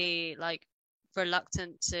seems really like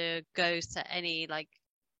reluctant to go to any like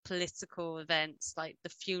political events, like the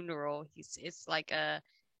funeral. It's like a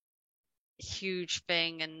huge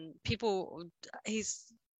thing, and he's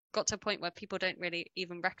got to a point where people don't really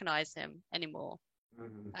even recognize him anymore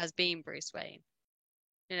as being Bruce Wayne.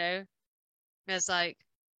 It's like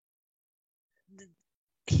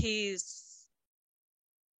he's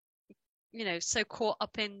so caught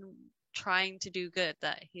up in trying to do good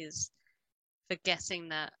that he's forgetting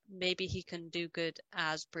that maybe he can do good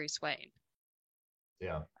as Bruce Wayne.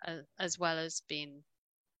 Yeah. As well as being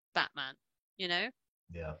Batman, you know?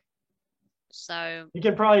 Yeah. So he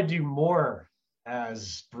can probably do more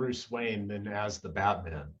as Bruce Wayne than as the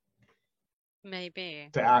Batman. Maybe.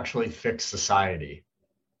 To actually fix society.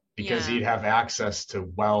 Because he'd have access to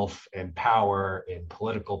wealth and power and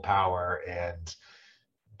political power, and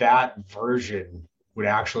that version would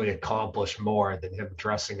actually accomplish more than him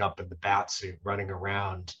dressing up in the bat suit, running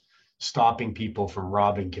around, stopping people from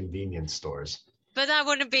robbing convenience stores. But that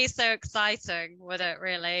wouldn't be so exciting, would it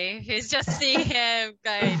really? You just see him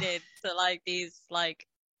going into like these like,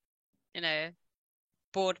 you know,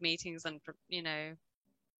 board meetings and, you know,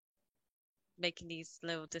 making these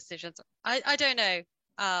little decisions. I don't know.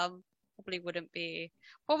 Probably wouldn't be.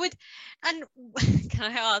 What would, and can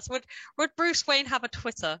I ask, would Bruce Wayne have a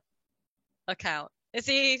Twitter account? Is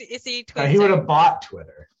he tweeting? He would have bought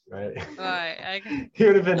Twitter, right? Right. Okay. he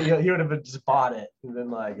would have just bought it and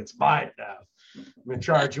then like, it's mine now. I'm gonna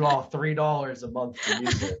charge you all $3 a month to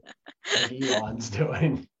use it, like Elon's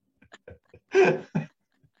doing.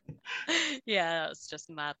 Yeah, that's just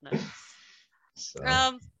madness.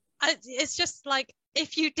 So. It's just like,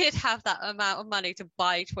 if you did have that amount of money to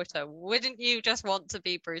buy Twitter, wouldn't you just want to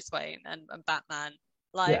be Bruce Wayne and Batman?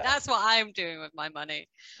 Like, that's what I'm doing with my money.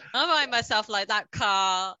 I'm buying myself like that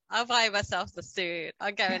car. I'm buying myself the suit.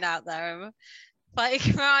 I'm going out there and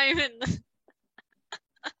fighting crime.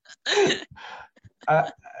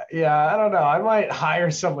 Yeah, I don't know. I might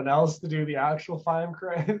hire someone else to do the actual crime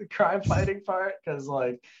fighting part, because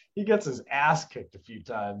like he gets his ass kicked a few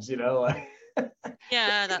times, you know, like.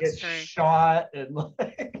 Yeah, that's true. Shot and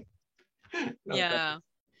like. Yeah.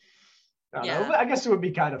 I don't know. I guess it would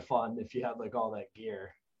be kind of fun if you had like all that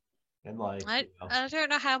gear, and like. I don't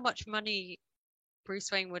know how much money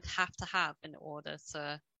Bruce Wayne would have to have in order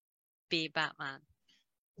to be Batman.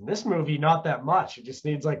 In this movie, not that much. It just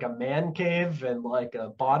needs like a man cave and like a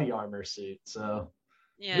body armor suit. So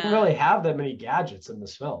you didn't really have that many gadgets in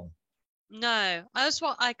this film. No, that's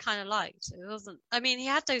what I kind of liked. It wasn't. I mean, he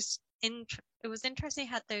had those. It was interesting.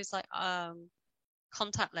 He had those like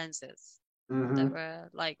contact lenses that were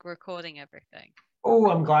like recording everything. Oh,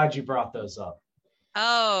 I'm glad you brought those up. Okay.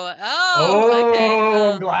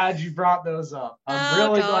 I'm glad you brought those up. I'm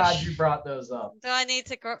really glad you brought those up. Do I need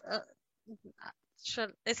to go? Is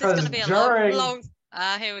this going to be a long?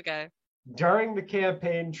 Here we go. During the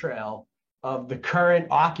campaign trail of the current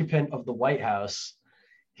occupant of the White House,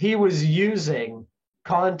 he was using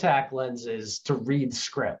contact lenses to read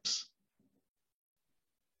scripts.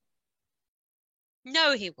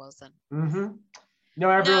 No, he wasn't. No,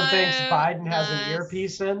 everyone thinks Biden has an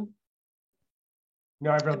earpiece in.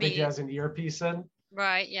 No, everyone thinks he has an earpiece in.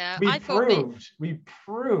 Right, yeah. We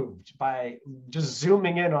proved by just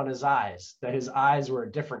zooming in on his eyes that his eyes were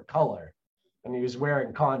a different color and he was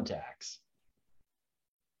wearing contacts.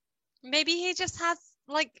 Maybe he just has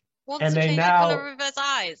like wants to change the color of his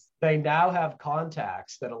eyes. They now have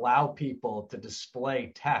contacts that allow people to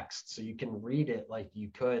display text so you can read it like you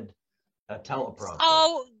could a teleprompter.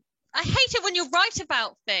 Oh, I hate it when you write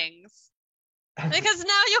about things. Because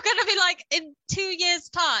now you're going to be like, in 2 years'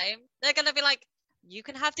 time, they're going to be like, you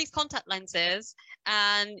can have these contact lenses,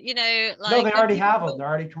 and you know, like. No, they already have them. They're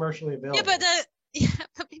already commercially available. Yeah,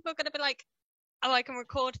 but people are going to be like, oh, I can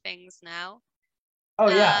record things now. Oh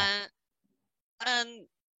yeah. And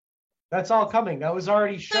that's all coming. That was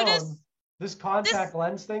already shown. This contact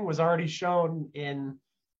lens thing was already shown in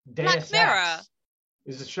Deus Ex.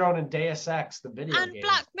 It was shown in Deus Ex, the video game. And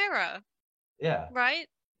Black Mirror. Yeah. Right?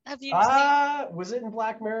 Have you seen? Was it in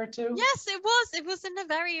Black Mirror too? Yes, it was. It was in the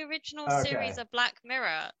very original series of Black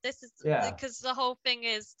Mirror. This is because the whole thing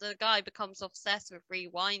is the guy becomes obsessed with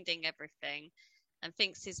rewinding everything and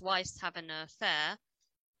thinks his wife's having an affair,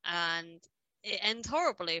 and it ends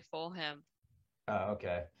horribly for him. Oh,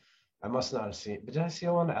 okay. I must not have seen it. Did I see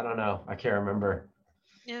one? I don't know. I can't remember.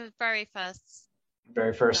 It was very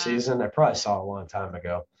first season. I probably saw it a long time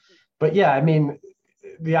ago. But yeah, I mean,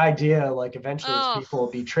 the idea, like, eventually people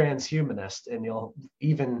will be transhumanist, and you'll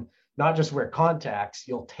even not just wear contacts,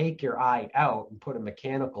 you'll take your eye out and put a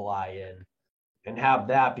mechanical eye in and have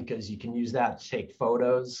that, because you can use that to take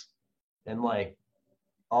photos and like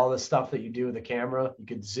all the stuff that you do with the camera. You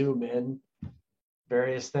could zoom in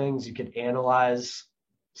various things. You could analyze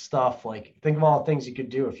stuff. Like, think of all the things you could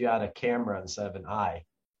do if you had a camera instead of an eye,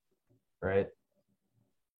 right?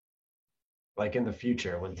 Like in the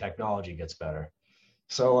future when technology gets better.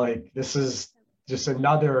 So like, this is just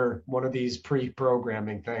another one of these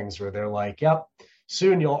pre-programming things where they're like, yep,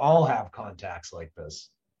 soon you'll all have contacts like this.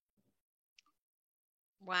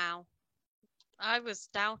 Wow. I was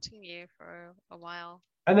doubting you for a while.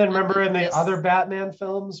 And then remember in the this- other Batman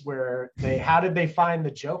films where how did they find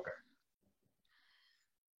the Joker?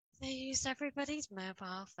 They used everybody's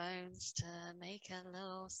mobile phones to make a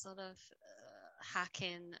little sort of hack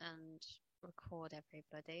in and record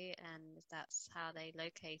everybody, and that's how they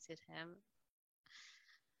located him.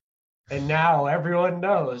 And now everyone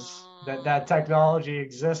knows that technology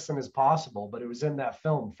exists and is possible, but it was in that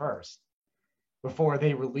film first before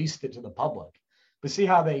they released it to the public. But see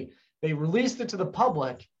how they released it to the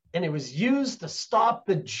public and it was used to stop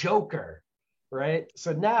the Joker, right?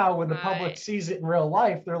 So now when the public sees it in real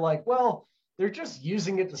life, they're like, well, they're just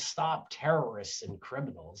using it to stop terrorists and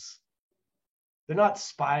criminals. They're not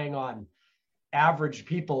spying on average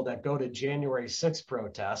people that go to January 6th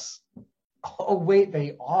protests. Oh, wait,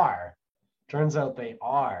 they are. Turns out they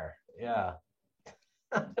are. Yeah.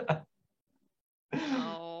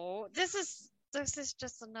 Oh, this is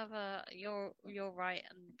just another. You're right,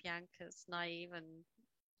 and Bianca's naive and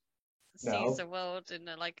sees the world in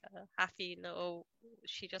a happy little.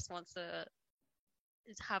 She just wants to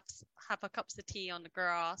have a cups of tea on the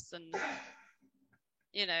grass, and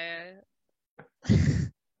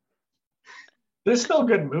There's still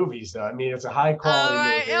good movies though. I mean, it's a high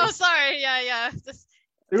quality movie. Oh, sorry. Yeah.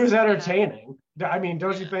 It was entertaining. I mean,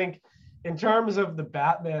 don't you think? In terms of the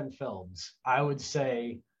Batman films, I would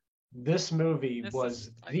say this movie was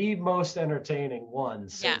the most entertaining one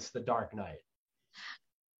since The Dark Knight.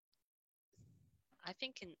 I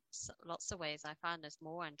think in lots of ways I found this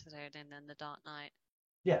more entertaining than The Dark Knight.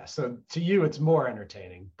 Yeah, so to you it's more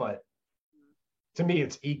entertaining, but to me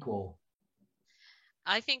it's equal.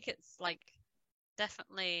 I think it's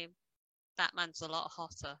definitely Batman's a lot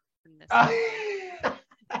hotter in this movie.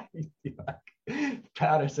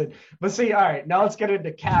 Patterson. But see, all right, now let's get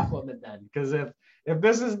into Catwoman then, because if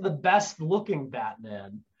this is the best looking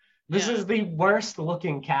Batman, this is the worst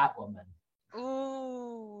looking Catwoman.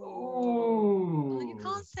 Ooh. You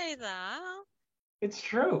can't say that. It's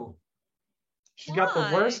true. She's got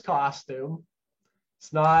the worst costume.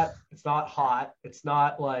 It's not hot. It's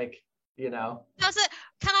not Does it?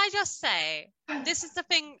 Can I just say, this is the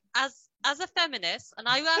thing, as a feminist, and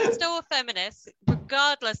I am still a feminist,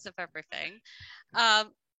 regardless of everything,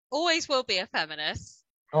 always will be a feminist.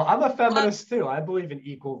 Well, I'm a feminist too. I believe in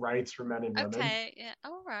equal rights for men and women. Okay, yeah,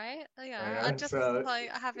 all right. Yeah, I just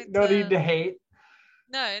having no need to hate.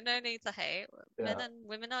 No need to hate. Men and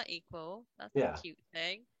women are equal. That's a cute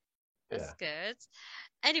thing. That's good.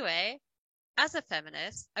 Anyway, as a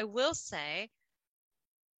feminist, I will say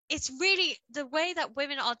it's really the way that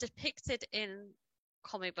women are depicted in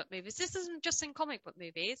comic book movies. This isn't just in comic book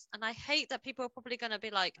movies, and I hate that people are probably going to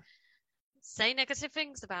be say negative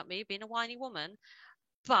things about me being a whiny woman,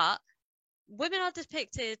 but women are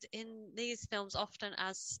depicted in these films often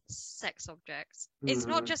as sex objects. It's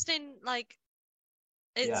not just in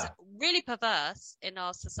it's really perverse in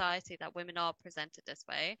our society that women are presented this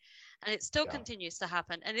way, and it still continues to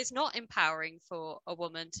happen, and it's not empowering for a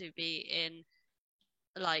woman to be in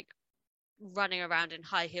running around in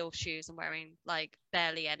high heel shoes and wearing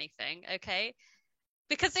barely anything, okay?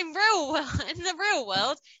 Because in the real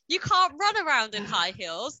world, you can't run around in high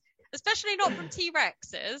heels, especially not from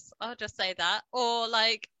T-Rexes. I'll just say that, or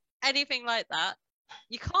anything like that.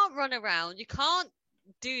 You can't run around. You can't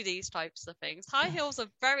do these types of things. High heels are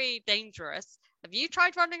very dangerous. Have you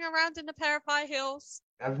tried running around in a pair of high heels?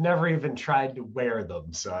 I've never even tried to wear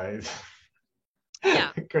them, so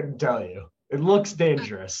I couldn't tell you. It looks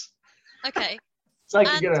dangerous. Okay.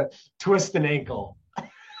 It's you're gonna twist an ankle.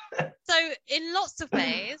 So in lots of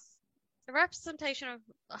ways, the representation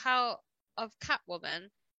of Catwoman,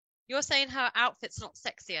 you're saying her outfit's not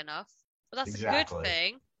sexy enough. Well, that's a good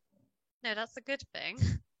thing. No, that's a good thing.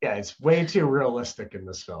 Yeah, it's way too realistic in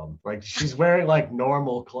this film. She's wearing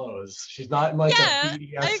normal clothes. She's not in a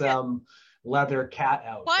BDSM leather cat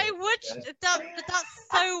outfit. Why would that's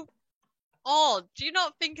so odd? Do you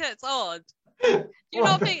not think it's odd? You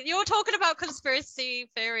not think you're talking about conspiracy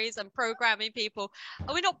theories and programming people?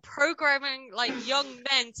 Are we not programming young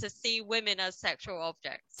men to see women as sexual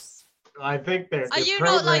objects? I think they're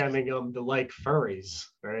programming them to like furries,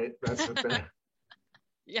 right? That's what they're.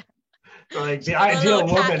 Yeah. The ideal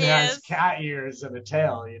woman has cat ears and a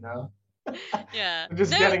tail, Yeah.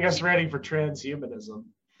 Just getting us ready for transhumanism.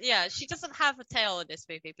 Yeah, she doesn't have a tail in this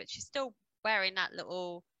movie, but she's still wearing that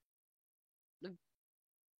little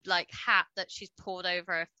hat that she's pulled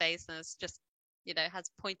over her face, and it's just has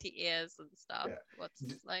pointy ears and stuff.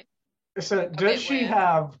 Yeah. So does she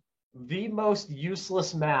have the most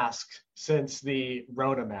useless mask since the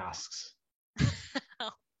Rhoda masks?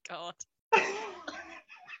 Oh God.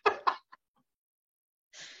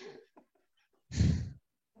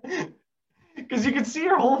 Because you can see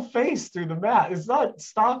her whole face through the mask. It's not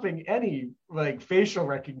stopping any like facial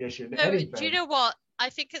recognition, No, anything. do you know what? I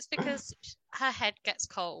think it's because her head gets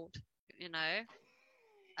cold, you know?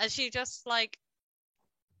 And she just like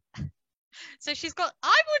so she's got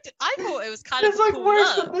I thought it was kind It's of a like, cool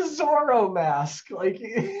where's look. the Zorro mask? Like,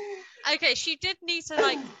 Okay, she did need to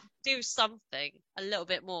like do something a little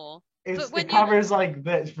bit more. But when it covers like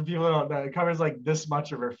this. For people who don't know, it covers like this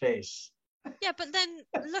much of her face. Yeah, but then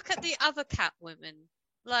look at the other Catwomen.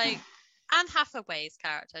 Like Anne Hathaway's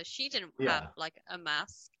character, she didn't have like a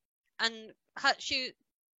mask. And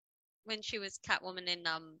when she was Catwoman in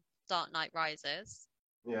Dark Knight Rises.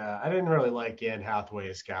 Yeah, I didn't really like Anne Hathaway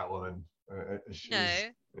as Catwoman. No.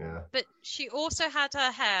 Yeah. But she also had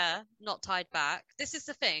her hair not tied back. This is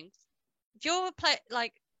the thing. If you're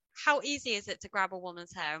like, how easy is it to grab a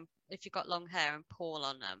woman's hair if you've got long hair and pull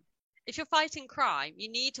on them? If you're fighting crime, you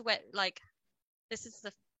need to wear like this is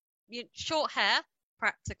short hair,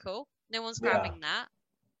 practical. No one's grabbing that.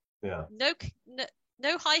 Yeah.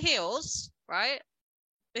 No high heels, right?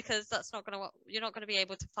 Because you're not gonna be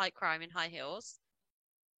able to fight crime in high heels.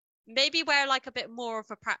 Maybe wear like a bit more of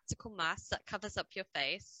a practical mask that covers up your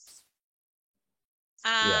face.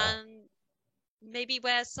 And maybe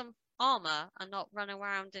wear some armor and not run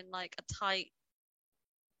around in like a tight,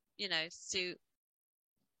 suit.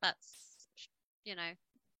 That's,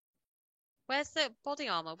 where's the body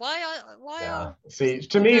armor? Why? See,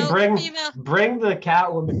 to me, bring the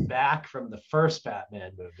Catwoman back from the first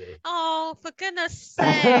Batman movie. Oh, for goodness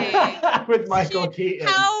sake! With Michael Keaton.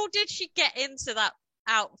 How did she get into that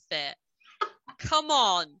outfit? Come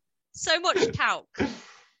on, so much talc and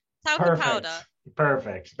powder.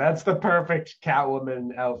 Perfect. That's the perfect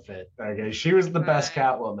Catwoman outfit. Okay, she was the best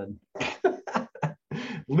Catwoman.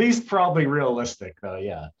 Least probably realistic though.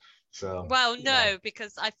 Yeah. So. Well, no,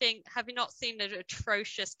 because I think have you not seen the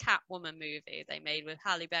atrocious Catwoman movie they made with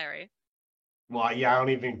Halle Berry? Well, yeah, I don't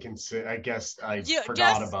even consider. I guess I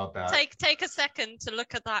forgot about that. Take a second to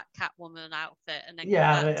look at that Catwoman outfit and then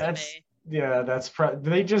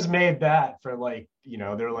they just made that for like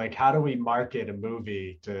they're like, how do we market a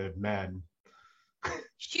movie to men?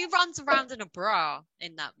 She runs around in a bra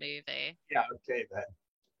in that movie. Yeah, okay then.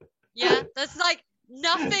 Yeah, there's like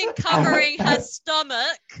nothing covering her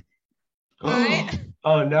stomach. Right?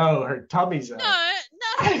 Oh no, her tummy's out. No,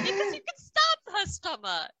 because you can stab her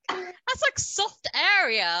stomach. That's like soft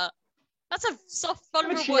area. That's a soft,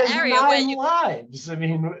 vulnerable area where you lives. I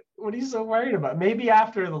mean, what are you so worried about? Maybe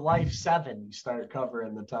after the life 7, you start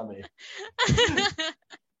covering the tummy.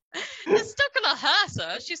 It's still gonna hurt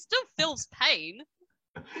her. She still feels pain.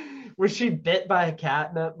 Was she bit by a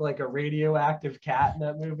catnip, like a radioactive cat in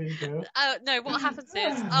that movie too? No, what happens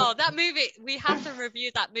is, that movie, we have to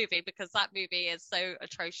review that movie because that movie is so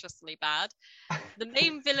atrociously bad. The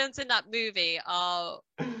main villains in that movie are,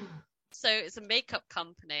 so it's a makeup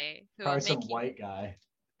company who Probably some white guy.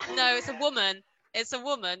 No, it's a woman. It's a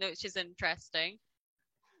woman, which is interesting.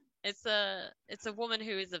 It's a woman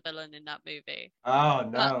who is a villain in that movie. Oh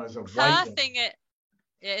no, it's a white woman.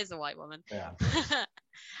 It is a white woman. Yeah.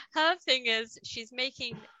 Her thing is she's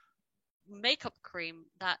making makeup cream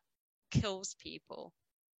that kills people.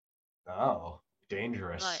 Oh,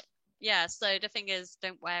 dangerous. Like, yeah, so the thing is,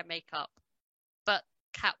 don't wear makeup. But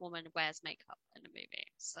Catwoman wears makeup in the movie,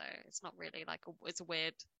 so it's not really like it's a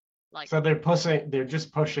weird like. So they're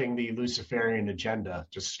just pushing the Luciferian agenda,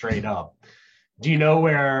 just straight up. Do you know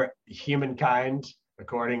where humankind,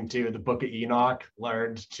 according to the Book of Enoch,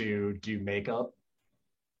 learned to do makeup?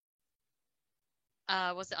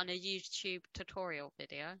 Was it on a YouTube tutorial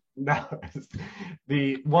video? No,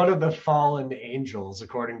 one of the fallen angels,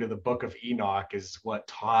 according to the Book of Enoch, is what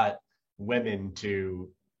taught women to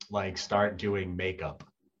like start doing makeup.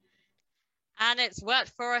 And it's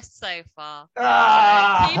worked for us so far.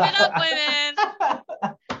 Ah! Keep it up,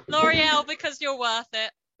 women. L'Oreal, because you're worth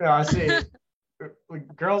it. Yeah, see,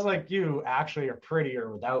 girls like you actually are prettier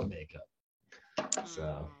without makeup.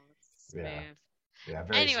 So, yeah,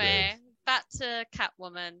 very anyway. smooth. Back to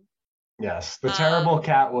Catwoman. Yes, the terrible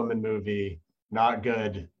Catwoman movie, not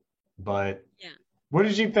good, but what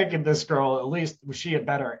did you think of this girl? At least, was she a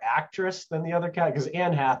better actress than the other cat? Because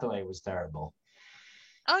Anne Hathaway was terrible.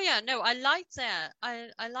 Oh yeah, no, I liked it.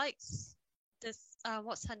 I liked this.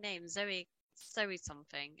 What's her name? Zoe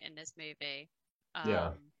something in this movie.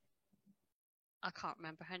 I can't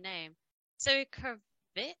remember her name. Zoe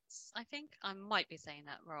Kravitz, I think. I might be saying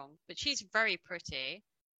that wrong, but she's very pretty.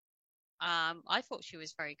 I thought she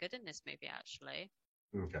was very good in this movie, actually.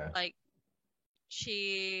 Okay. Like,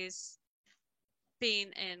 she's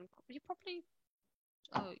been in. You've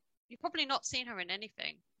probably not seen her in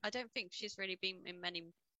anything. I don't think she's really been in many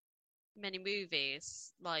many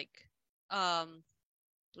movies. Like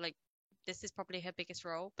this is probably her biggest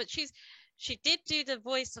role, but she did do the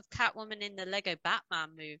voice of Catwoman in the Lego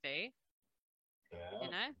Batman movie. Yeah.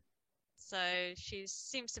 You know, so she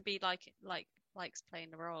seems to be likes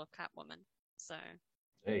playing the role of Catwoman. So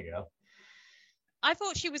There you go. I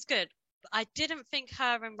thought she was good. I didn't think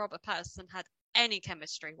her and Robert Pattinson had any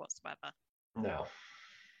chemistry whatsoever. No.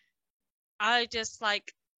 I just I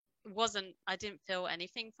didn't feel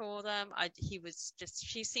anything for them.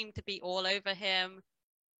 She seemed to be all over him,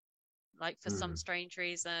 like for some strange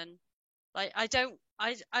reason. Like I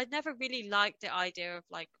never really liked the idea of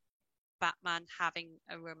like Batman having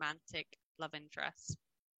a romantic love interest.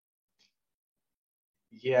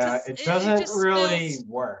 Yeah, it doesn't really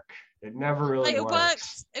work. It never really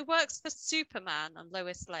works. It works for Superman and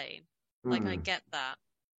Lois Lane. Like I get that.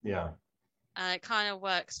 Yeah. And it kind of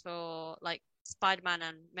works for like Spider-Man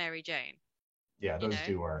and Mary Jane. Yeah, those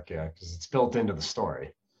do work. Yeah, because it's built into the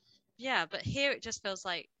story. Yeah, but here it just feels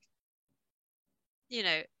like,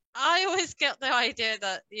 I always get the idea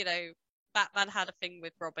that Batman had a thing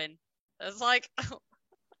with Robin. It's like,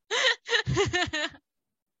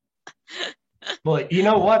 well, you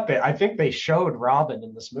know what? I think they showed Robin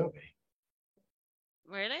in this movie.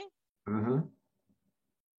 Really? Mm-hmm.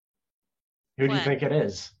 Who do you think it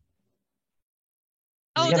is?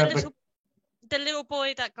 Oh, the little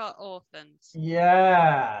boy that got orphaned.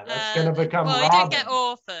 Yeah, that's gonna become Robin. Well, he didn't get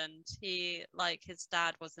orphaned. His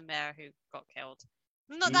dad was the mayor who got killed.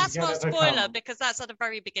 No, that's not a spoiler because that's at the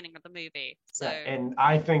very beginning of the movie. So, yeah, and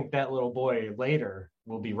I think that little boy later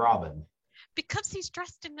will be Robin. Because he's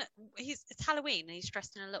dressed in it's Halloween and he's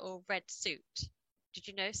dressed in a little red suit. Did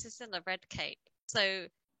you notice this in the red cape? So,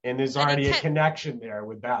 and there's already a connection there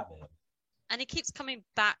with Batman. And he keeps coming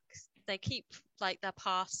back. They keep their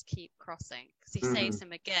paths keep crossing because he saves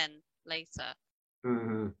him again later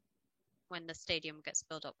when the stadium gets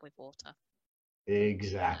filled up with water.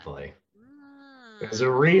 Exactly. There's a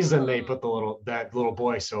reason they put that little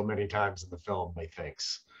boy so many times in the film,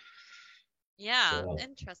 methinks. Yeah,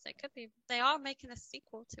 interesting. Could be they are making a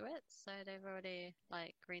sequel to it, so they've already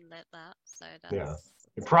greenlit that. So that's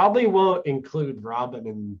it probably won't include Robin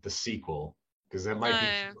in the sequel because that might be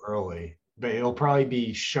too early. But it'll probably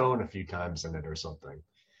be shown a few times in it or something.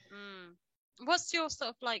 What's your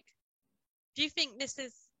sort of do you think this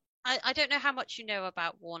is I don't know how much you know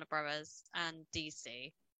about Warner Brothers and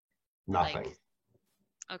DC. Nothing.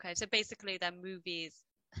 Okay, so basically their movies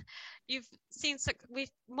you've seen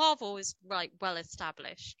Marvel is well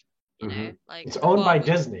established, you know, it's owned by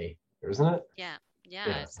Disney, isn't it? Yeah,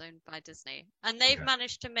 it's owned by Disney. And they've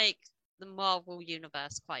managed to make the Marvel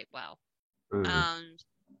universe quite well.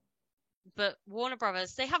 But Warner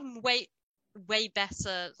Brothers, they have way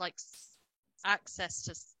better access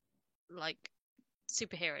to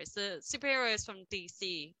superheroes. The superheroes from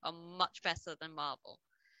DC are much better than Marvel.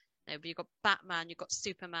 You've got Batman, you've got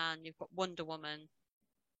Superman, you've got Wonder Woman,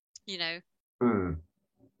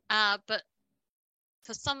 but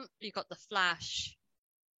for some, you've got the Flash,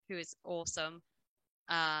 who is awesome.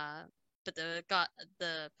 But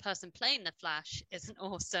the person playing the Flash isn't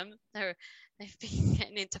awesome. They've been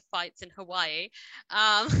getting into fights in Hawaii,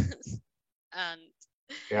 and I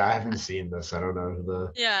haven't seen this. I don't know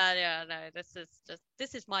no.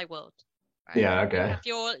 This is my world. Right? Yeah, okay.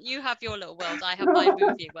 You have your little world. I have my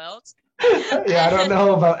movie world. I don't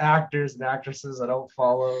know about actors and actresses. I don't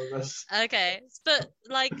follow this. Okay, but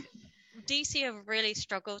DC have really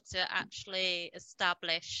struggled to actually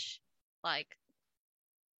establish their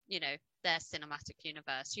cinematic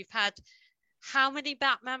universe. You've had how many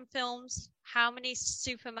Batman films, how many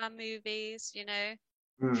Superman movies,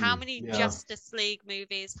 how many Justice League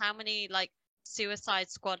movies, how many Suicide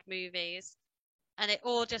Squad movies, and it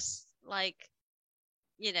all just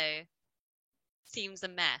seems a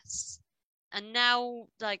mess. And now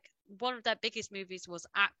one of their biggest movies was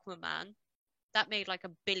Aquaman. That made $1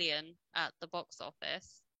 billion at the box office.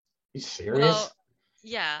 Are you serious? Well,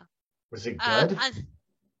 yeah. Was it good? And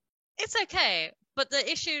it's okay, but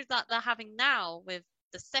the issue that they're having now with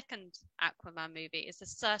the second Aquaman movie is a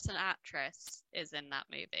certain actress is in that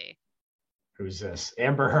movie. Who's this?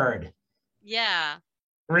 Amber Heard. Yeah.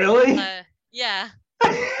 Really? Yeah.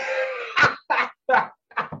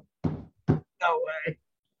 No way.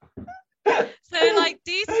 So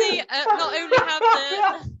DC not only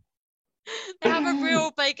they have a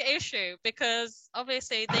real big issue because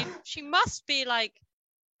obviously she must be the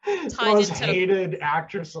most hated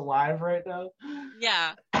actress alive right now.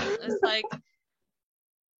 Yeah, it's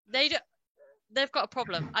they've got a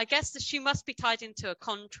problem. I guess that she must be tied into a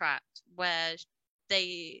contract where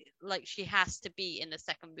she has to be in the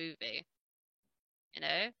second movie.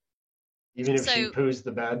 Even if she So- poos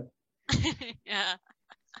the bed. Yeah.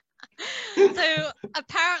 So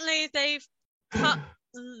apparently they've cut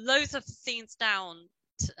loads of scenes down,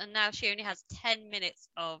 and now she only has 10 minutes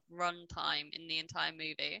of run time in the entire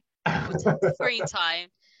movie, screen time.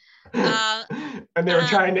 And they were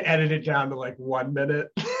trying to edit it down to like 1 minute.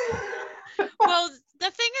 Well,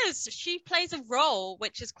 the thing is, she plays a role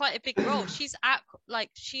which is quite a big role. She's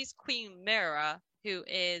Queen Mira, who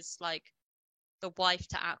is like the wife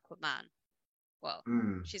to Aquaman. Well,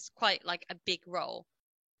 she's quite like a big role,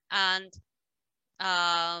 and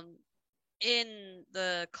in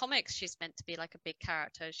the comics, she's meant to be like a big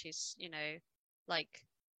character. She's, like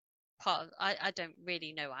part of. I don't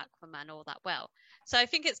really know Aquaman all that well, so I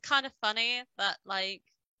think it's kind of funny that like,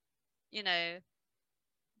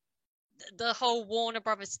 the whole Warner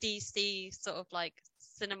Brothers DC sort of like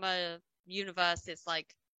cinema universe is like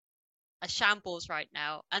a shambles right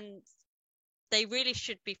now, and they really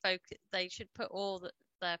should be focused. They should put all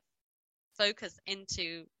their focus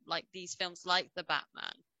into like these films, like the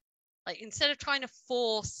Batman. Like instead of trying to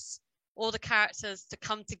force all the characters to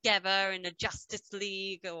come together in a Justice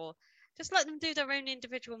League, or just let them do their own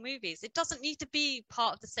individual movies. It doesn't need to be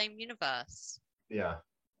part of the same universe. Yeah.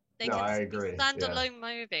 They No, can I be agree. standalone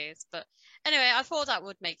movies. But anyway, I thought that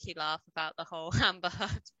would make you laugh about the whole Amber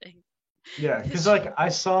Heard thing. Yeah, because like I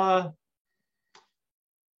saw,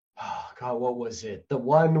 oh God, what was it? The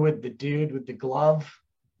one with the dude with the glove,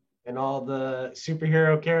 and all the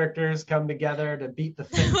superhero characters come together to beat the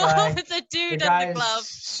thick guy. The dude the guy and the glove. is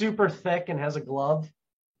super thick and has a glove.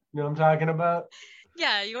 You know what I'm talking about?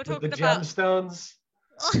 Yeah, you're With talking the about gemstones.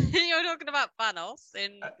 you're talking about Thanos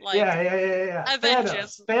in like Yeah.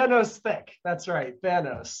 Avengers. Thanos thick. That's right.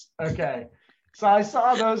 Thanos. Okay. So I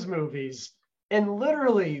saw those movies, and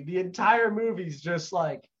literally the entire movie's just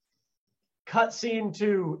like cutscene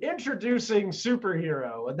to introducing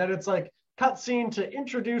superhero, and then it's like cutscene to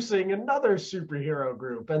introducing another superhero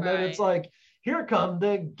group, and then it's like, here come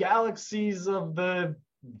the galaxies of the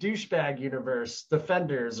douchebag universe,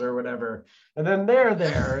 Defenders or whatever, and then they're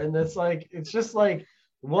there, and it's just like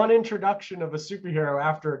one introduction of a superhero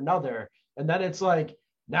after another, and then it's like,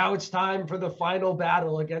 now it's time for the final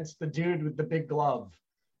battle against the dude with the big glove.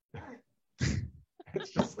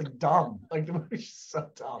 It's just like dumb. Like the movie's just so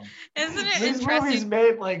dumb. Isn't it These interesting? movies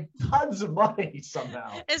made like tons of money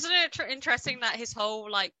somehow. Isn't it interesting that his whole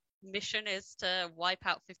like mission is to wipe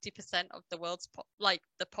out 50% of the world's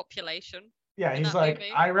the population? Yeah, in he's that like,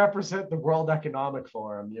 movie? I represent the World Economic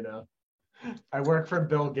Forum, I work for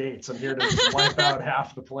Bill Gates. I'm here to wipe out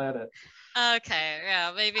half the planet. Okay,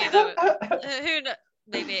 yeah, maybe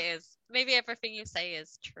maybe it is. Maybe everything you say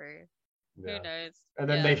is true. Yeah. Who knows? And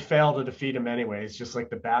then Yeah. they fail to defeat him anyways, just like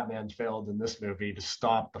the Batman failed in this movie to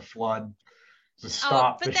stop the flood, to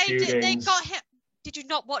stop the shootings. They got him. Did you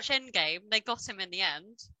not watch Endgame? They got him in the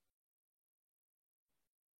end.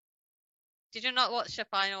 Did you not watch the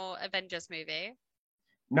final Avengers movie?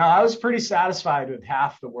 No, I was pretty satisfied with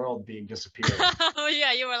half the world being disappeared. Oh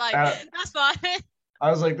yeah, you were like, that's fine. I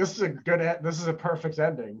was like, this is a perfect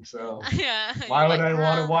ending. So Yeah. why you're would like, I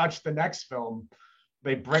want to "Ah." watch the next film?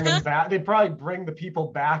 They bring them back. They probably bring the people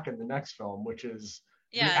back in the next film, which is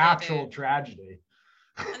Yeah, the they actual do. tragedy.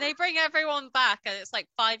 And they bring everyone back, and it's like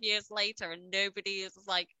 5 years later, and nobody is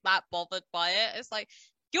like that bothered by it. It's like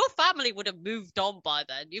your family would have moved on by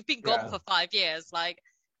then. You've been gone Yeah. for 5 years. Like,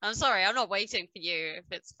 I'm sorry, I'm not waiting for you if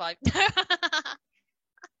it's 5.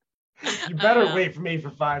 You better wait for me for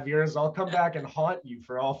 5 years. I'll come back and haunt you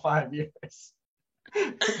for all 5 years.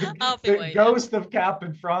 I'll be The waiting. ghost of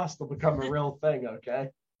Captain Frost will become a real thing, okay?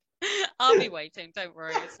 I'll be waiting. Don't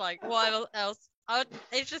worry. It's like what else?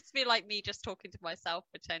 It'd just be like me just talking to myself,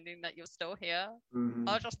 pretending that you're still here. Mhm.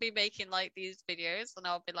 I'll just be making like these videos, and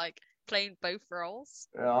I'll be like playing both roles.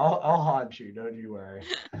 Yeah, I'll haunt you, don't you worry.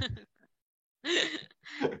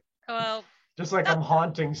 Well, Just like I'm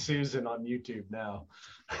haunting Susan on YouTube now.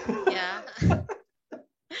 yeah.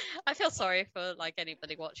 I feel sorry for like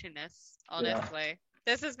anybody watching this, honestly.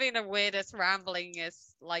 This has been the weirdest,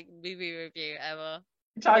 ramblingest like movie review ever.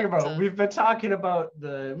 We've talked about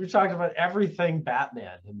everything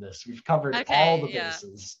Batman in this. We've covered Okay, all the yeah.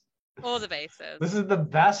 bases. All the bases.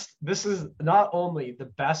 This is not only the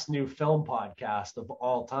best new film podcast of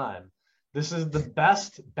all time. This is the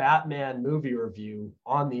best Batman movie review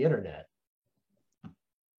on the internet.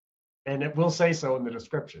 And it will say so in the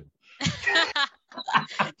description.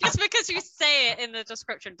 Just because you say it in the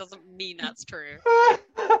description doesn't mean that's true.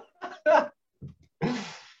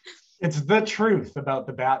 It's the truth about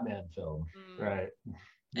the Batman film, Mm. right?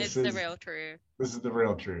 It's the real truth. This is the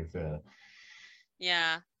real truth, yeah.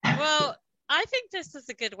 Yeah. Well, I think this is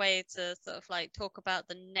a good way to sort of like talk about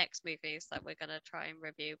the next movies that we're gonna try and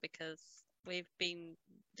review because they've been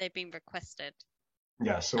requested.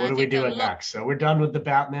 Yeah, so I what are we think a doing lot- next? So we're done with the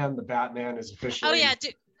Batman. The Batman is officially Oh yeah,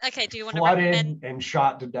 do you want to flooded recommend? and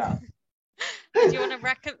shot to death.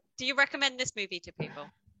 Do you recommend this movie to people?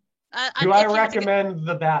 Do I recommend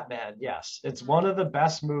the Batman? Yes, it's one of the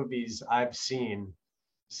best movies I've seen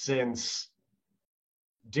since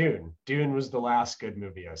Dune. Dune was the last good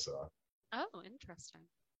movie I saw. Oh, interesting.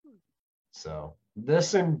 So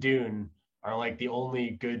this and Dune are like the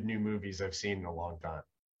only good new movies I've seen in a long time.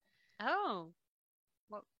 Oh,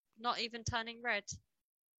 well, not even Turning Red.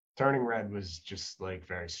 Turning Red was just like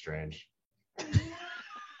very strange.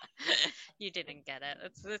 You didn't get it.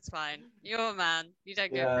 It's fine. You're a man. You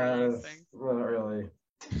don't go Yeah, through these things. not really.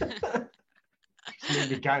 Made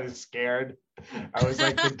me kind of scared. I was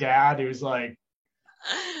like the dad who's like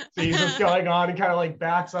sees what's going on and kind of like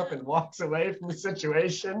backs up and walks away from the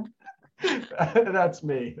situation. That's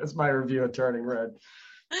me. That's my review of Turning Red.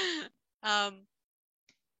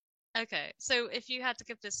 Okay, so if you had to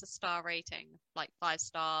give this a star rating, like 5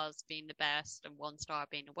 stars being the best and 1 star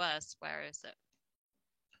being the worst, where is it?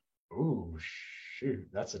 Ooh, shoot,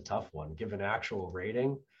 that's a tough one. Give an actual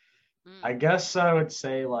rating. Mm. I guess I would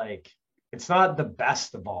say like it's not the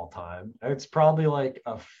best of all time. It's probably like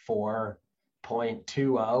a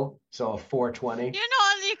 4.20, so a 420. You're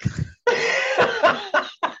not.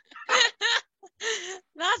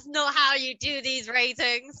 That's not how you do these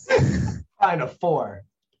ratings. Fine, a 4.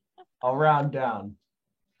 I'll round down.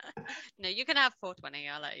 No, you can have 420.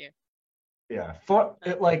 I'll let you. Yeah,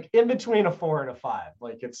 like in between a 4 and a 5.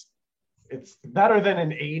 Like it's better than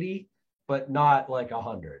an 80, but not like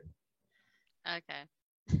 100. Okay.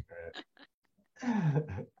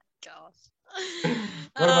 Gosh.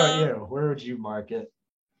 What about you? Where would you mark it?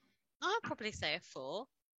 I'd probably say a 4.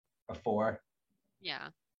 A 4? Yeah.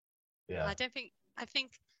 Yeah. I think I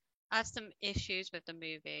have some issues with the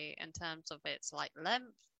movie in terms of its like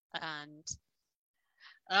length and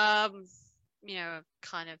kind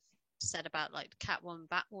of said about like Catwoman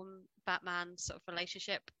Batman sort of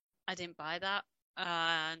relationship. I didn't buy that.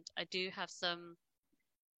 And I do have some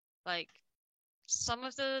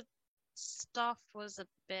of the stuff was a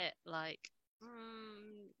bit like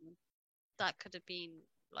that could have been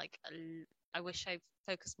like I wish I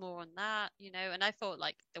focused more on that, and I thought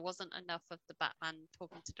like there wasn't enough of the Batman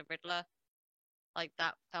talking to the Riddler. Like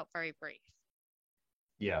that felt very brief.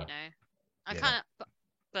 Yeah. I kind of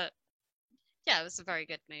but yeah, it was a very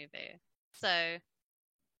good movie. So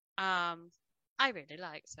I really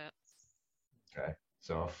liked it. Okay.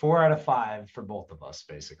 So a 4 out of 5 for both of us,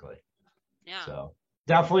 basically. Yeah. So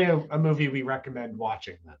definitely a movie we recommend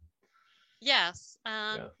watching then. Yes.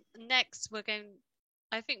 Next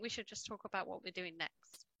I think we should just talk about what we're doing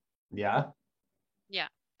next. Yeah? Yeah.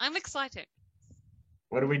 I'm excited.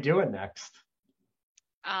 What are we doing next?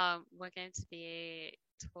 We're going to be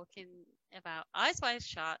talking about Eyes Wide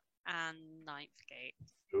Shut and Ninth Gate.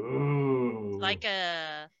 Ooh. Like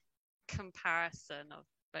a comparison of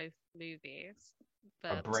both movies.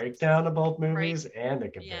 A breakdown of both movies and a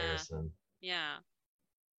comparison. Yeah.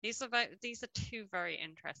 These are 2 very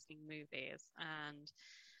interesting movies, and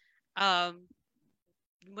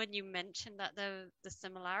when you mentioned that the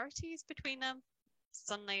similarities between them,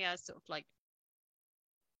 suddenly I sort of like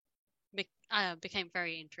became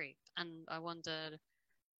very intrigued, and I wondered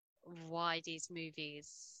why these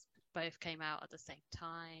movies both came out at the same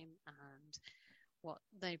time and what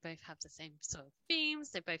they both have the same sort of themes.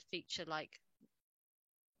 They both feature like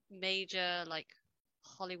major like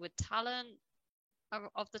Hollywood talent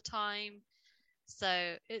of the time,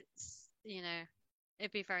 so it's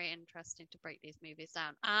it'd be very interesting to break these movies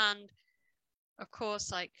down. And of course,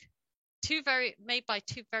 like made by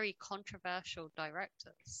 2 very controversial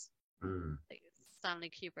directors, like Stanley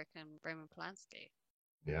Kubrick and Roman Polanski.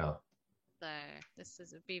 Yeah. So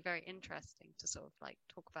would be very interesting to sort of like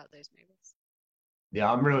talk about those movies. Yeah,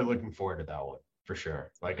 I'm really looking forward to that one for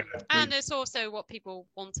sure. And it's also what people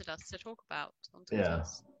wanted us to talk about on Twitter. Yeah.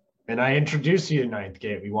 And I introduced you to Ninth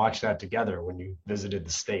Gate. We watched that together when you visited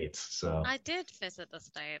the States. So I did visit the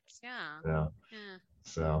States, yeah. Yeah. Yeah.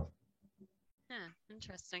 So. Yeah,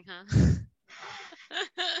 interesting, huh?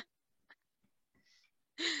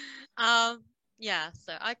 Yeah,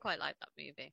 so I quite like that movie.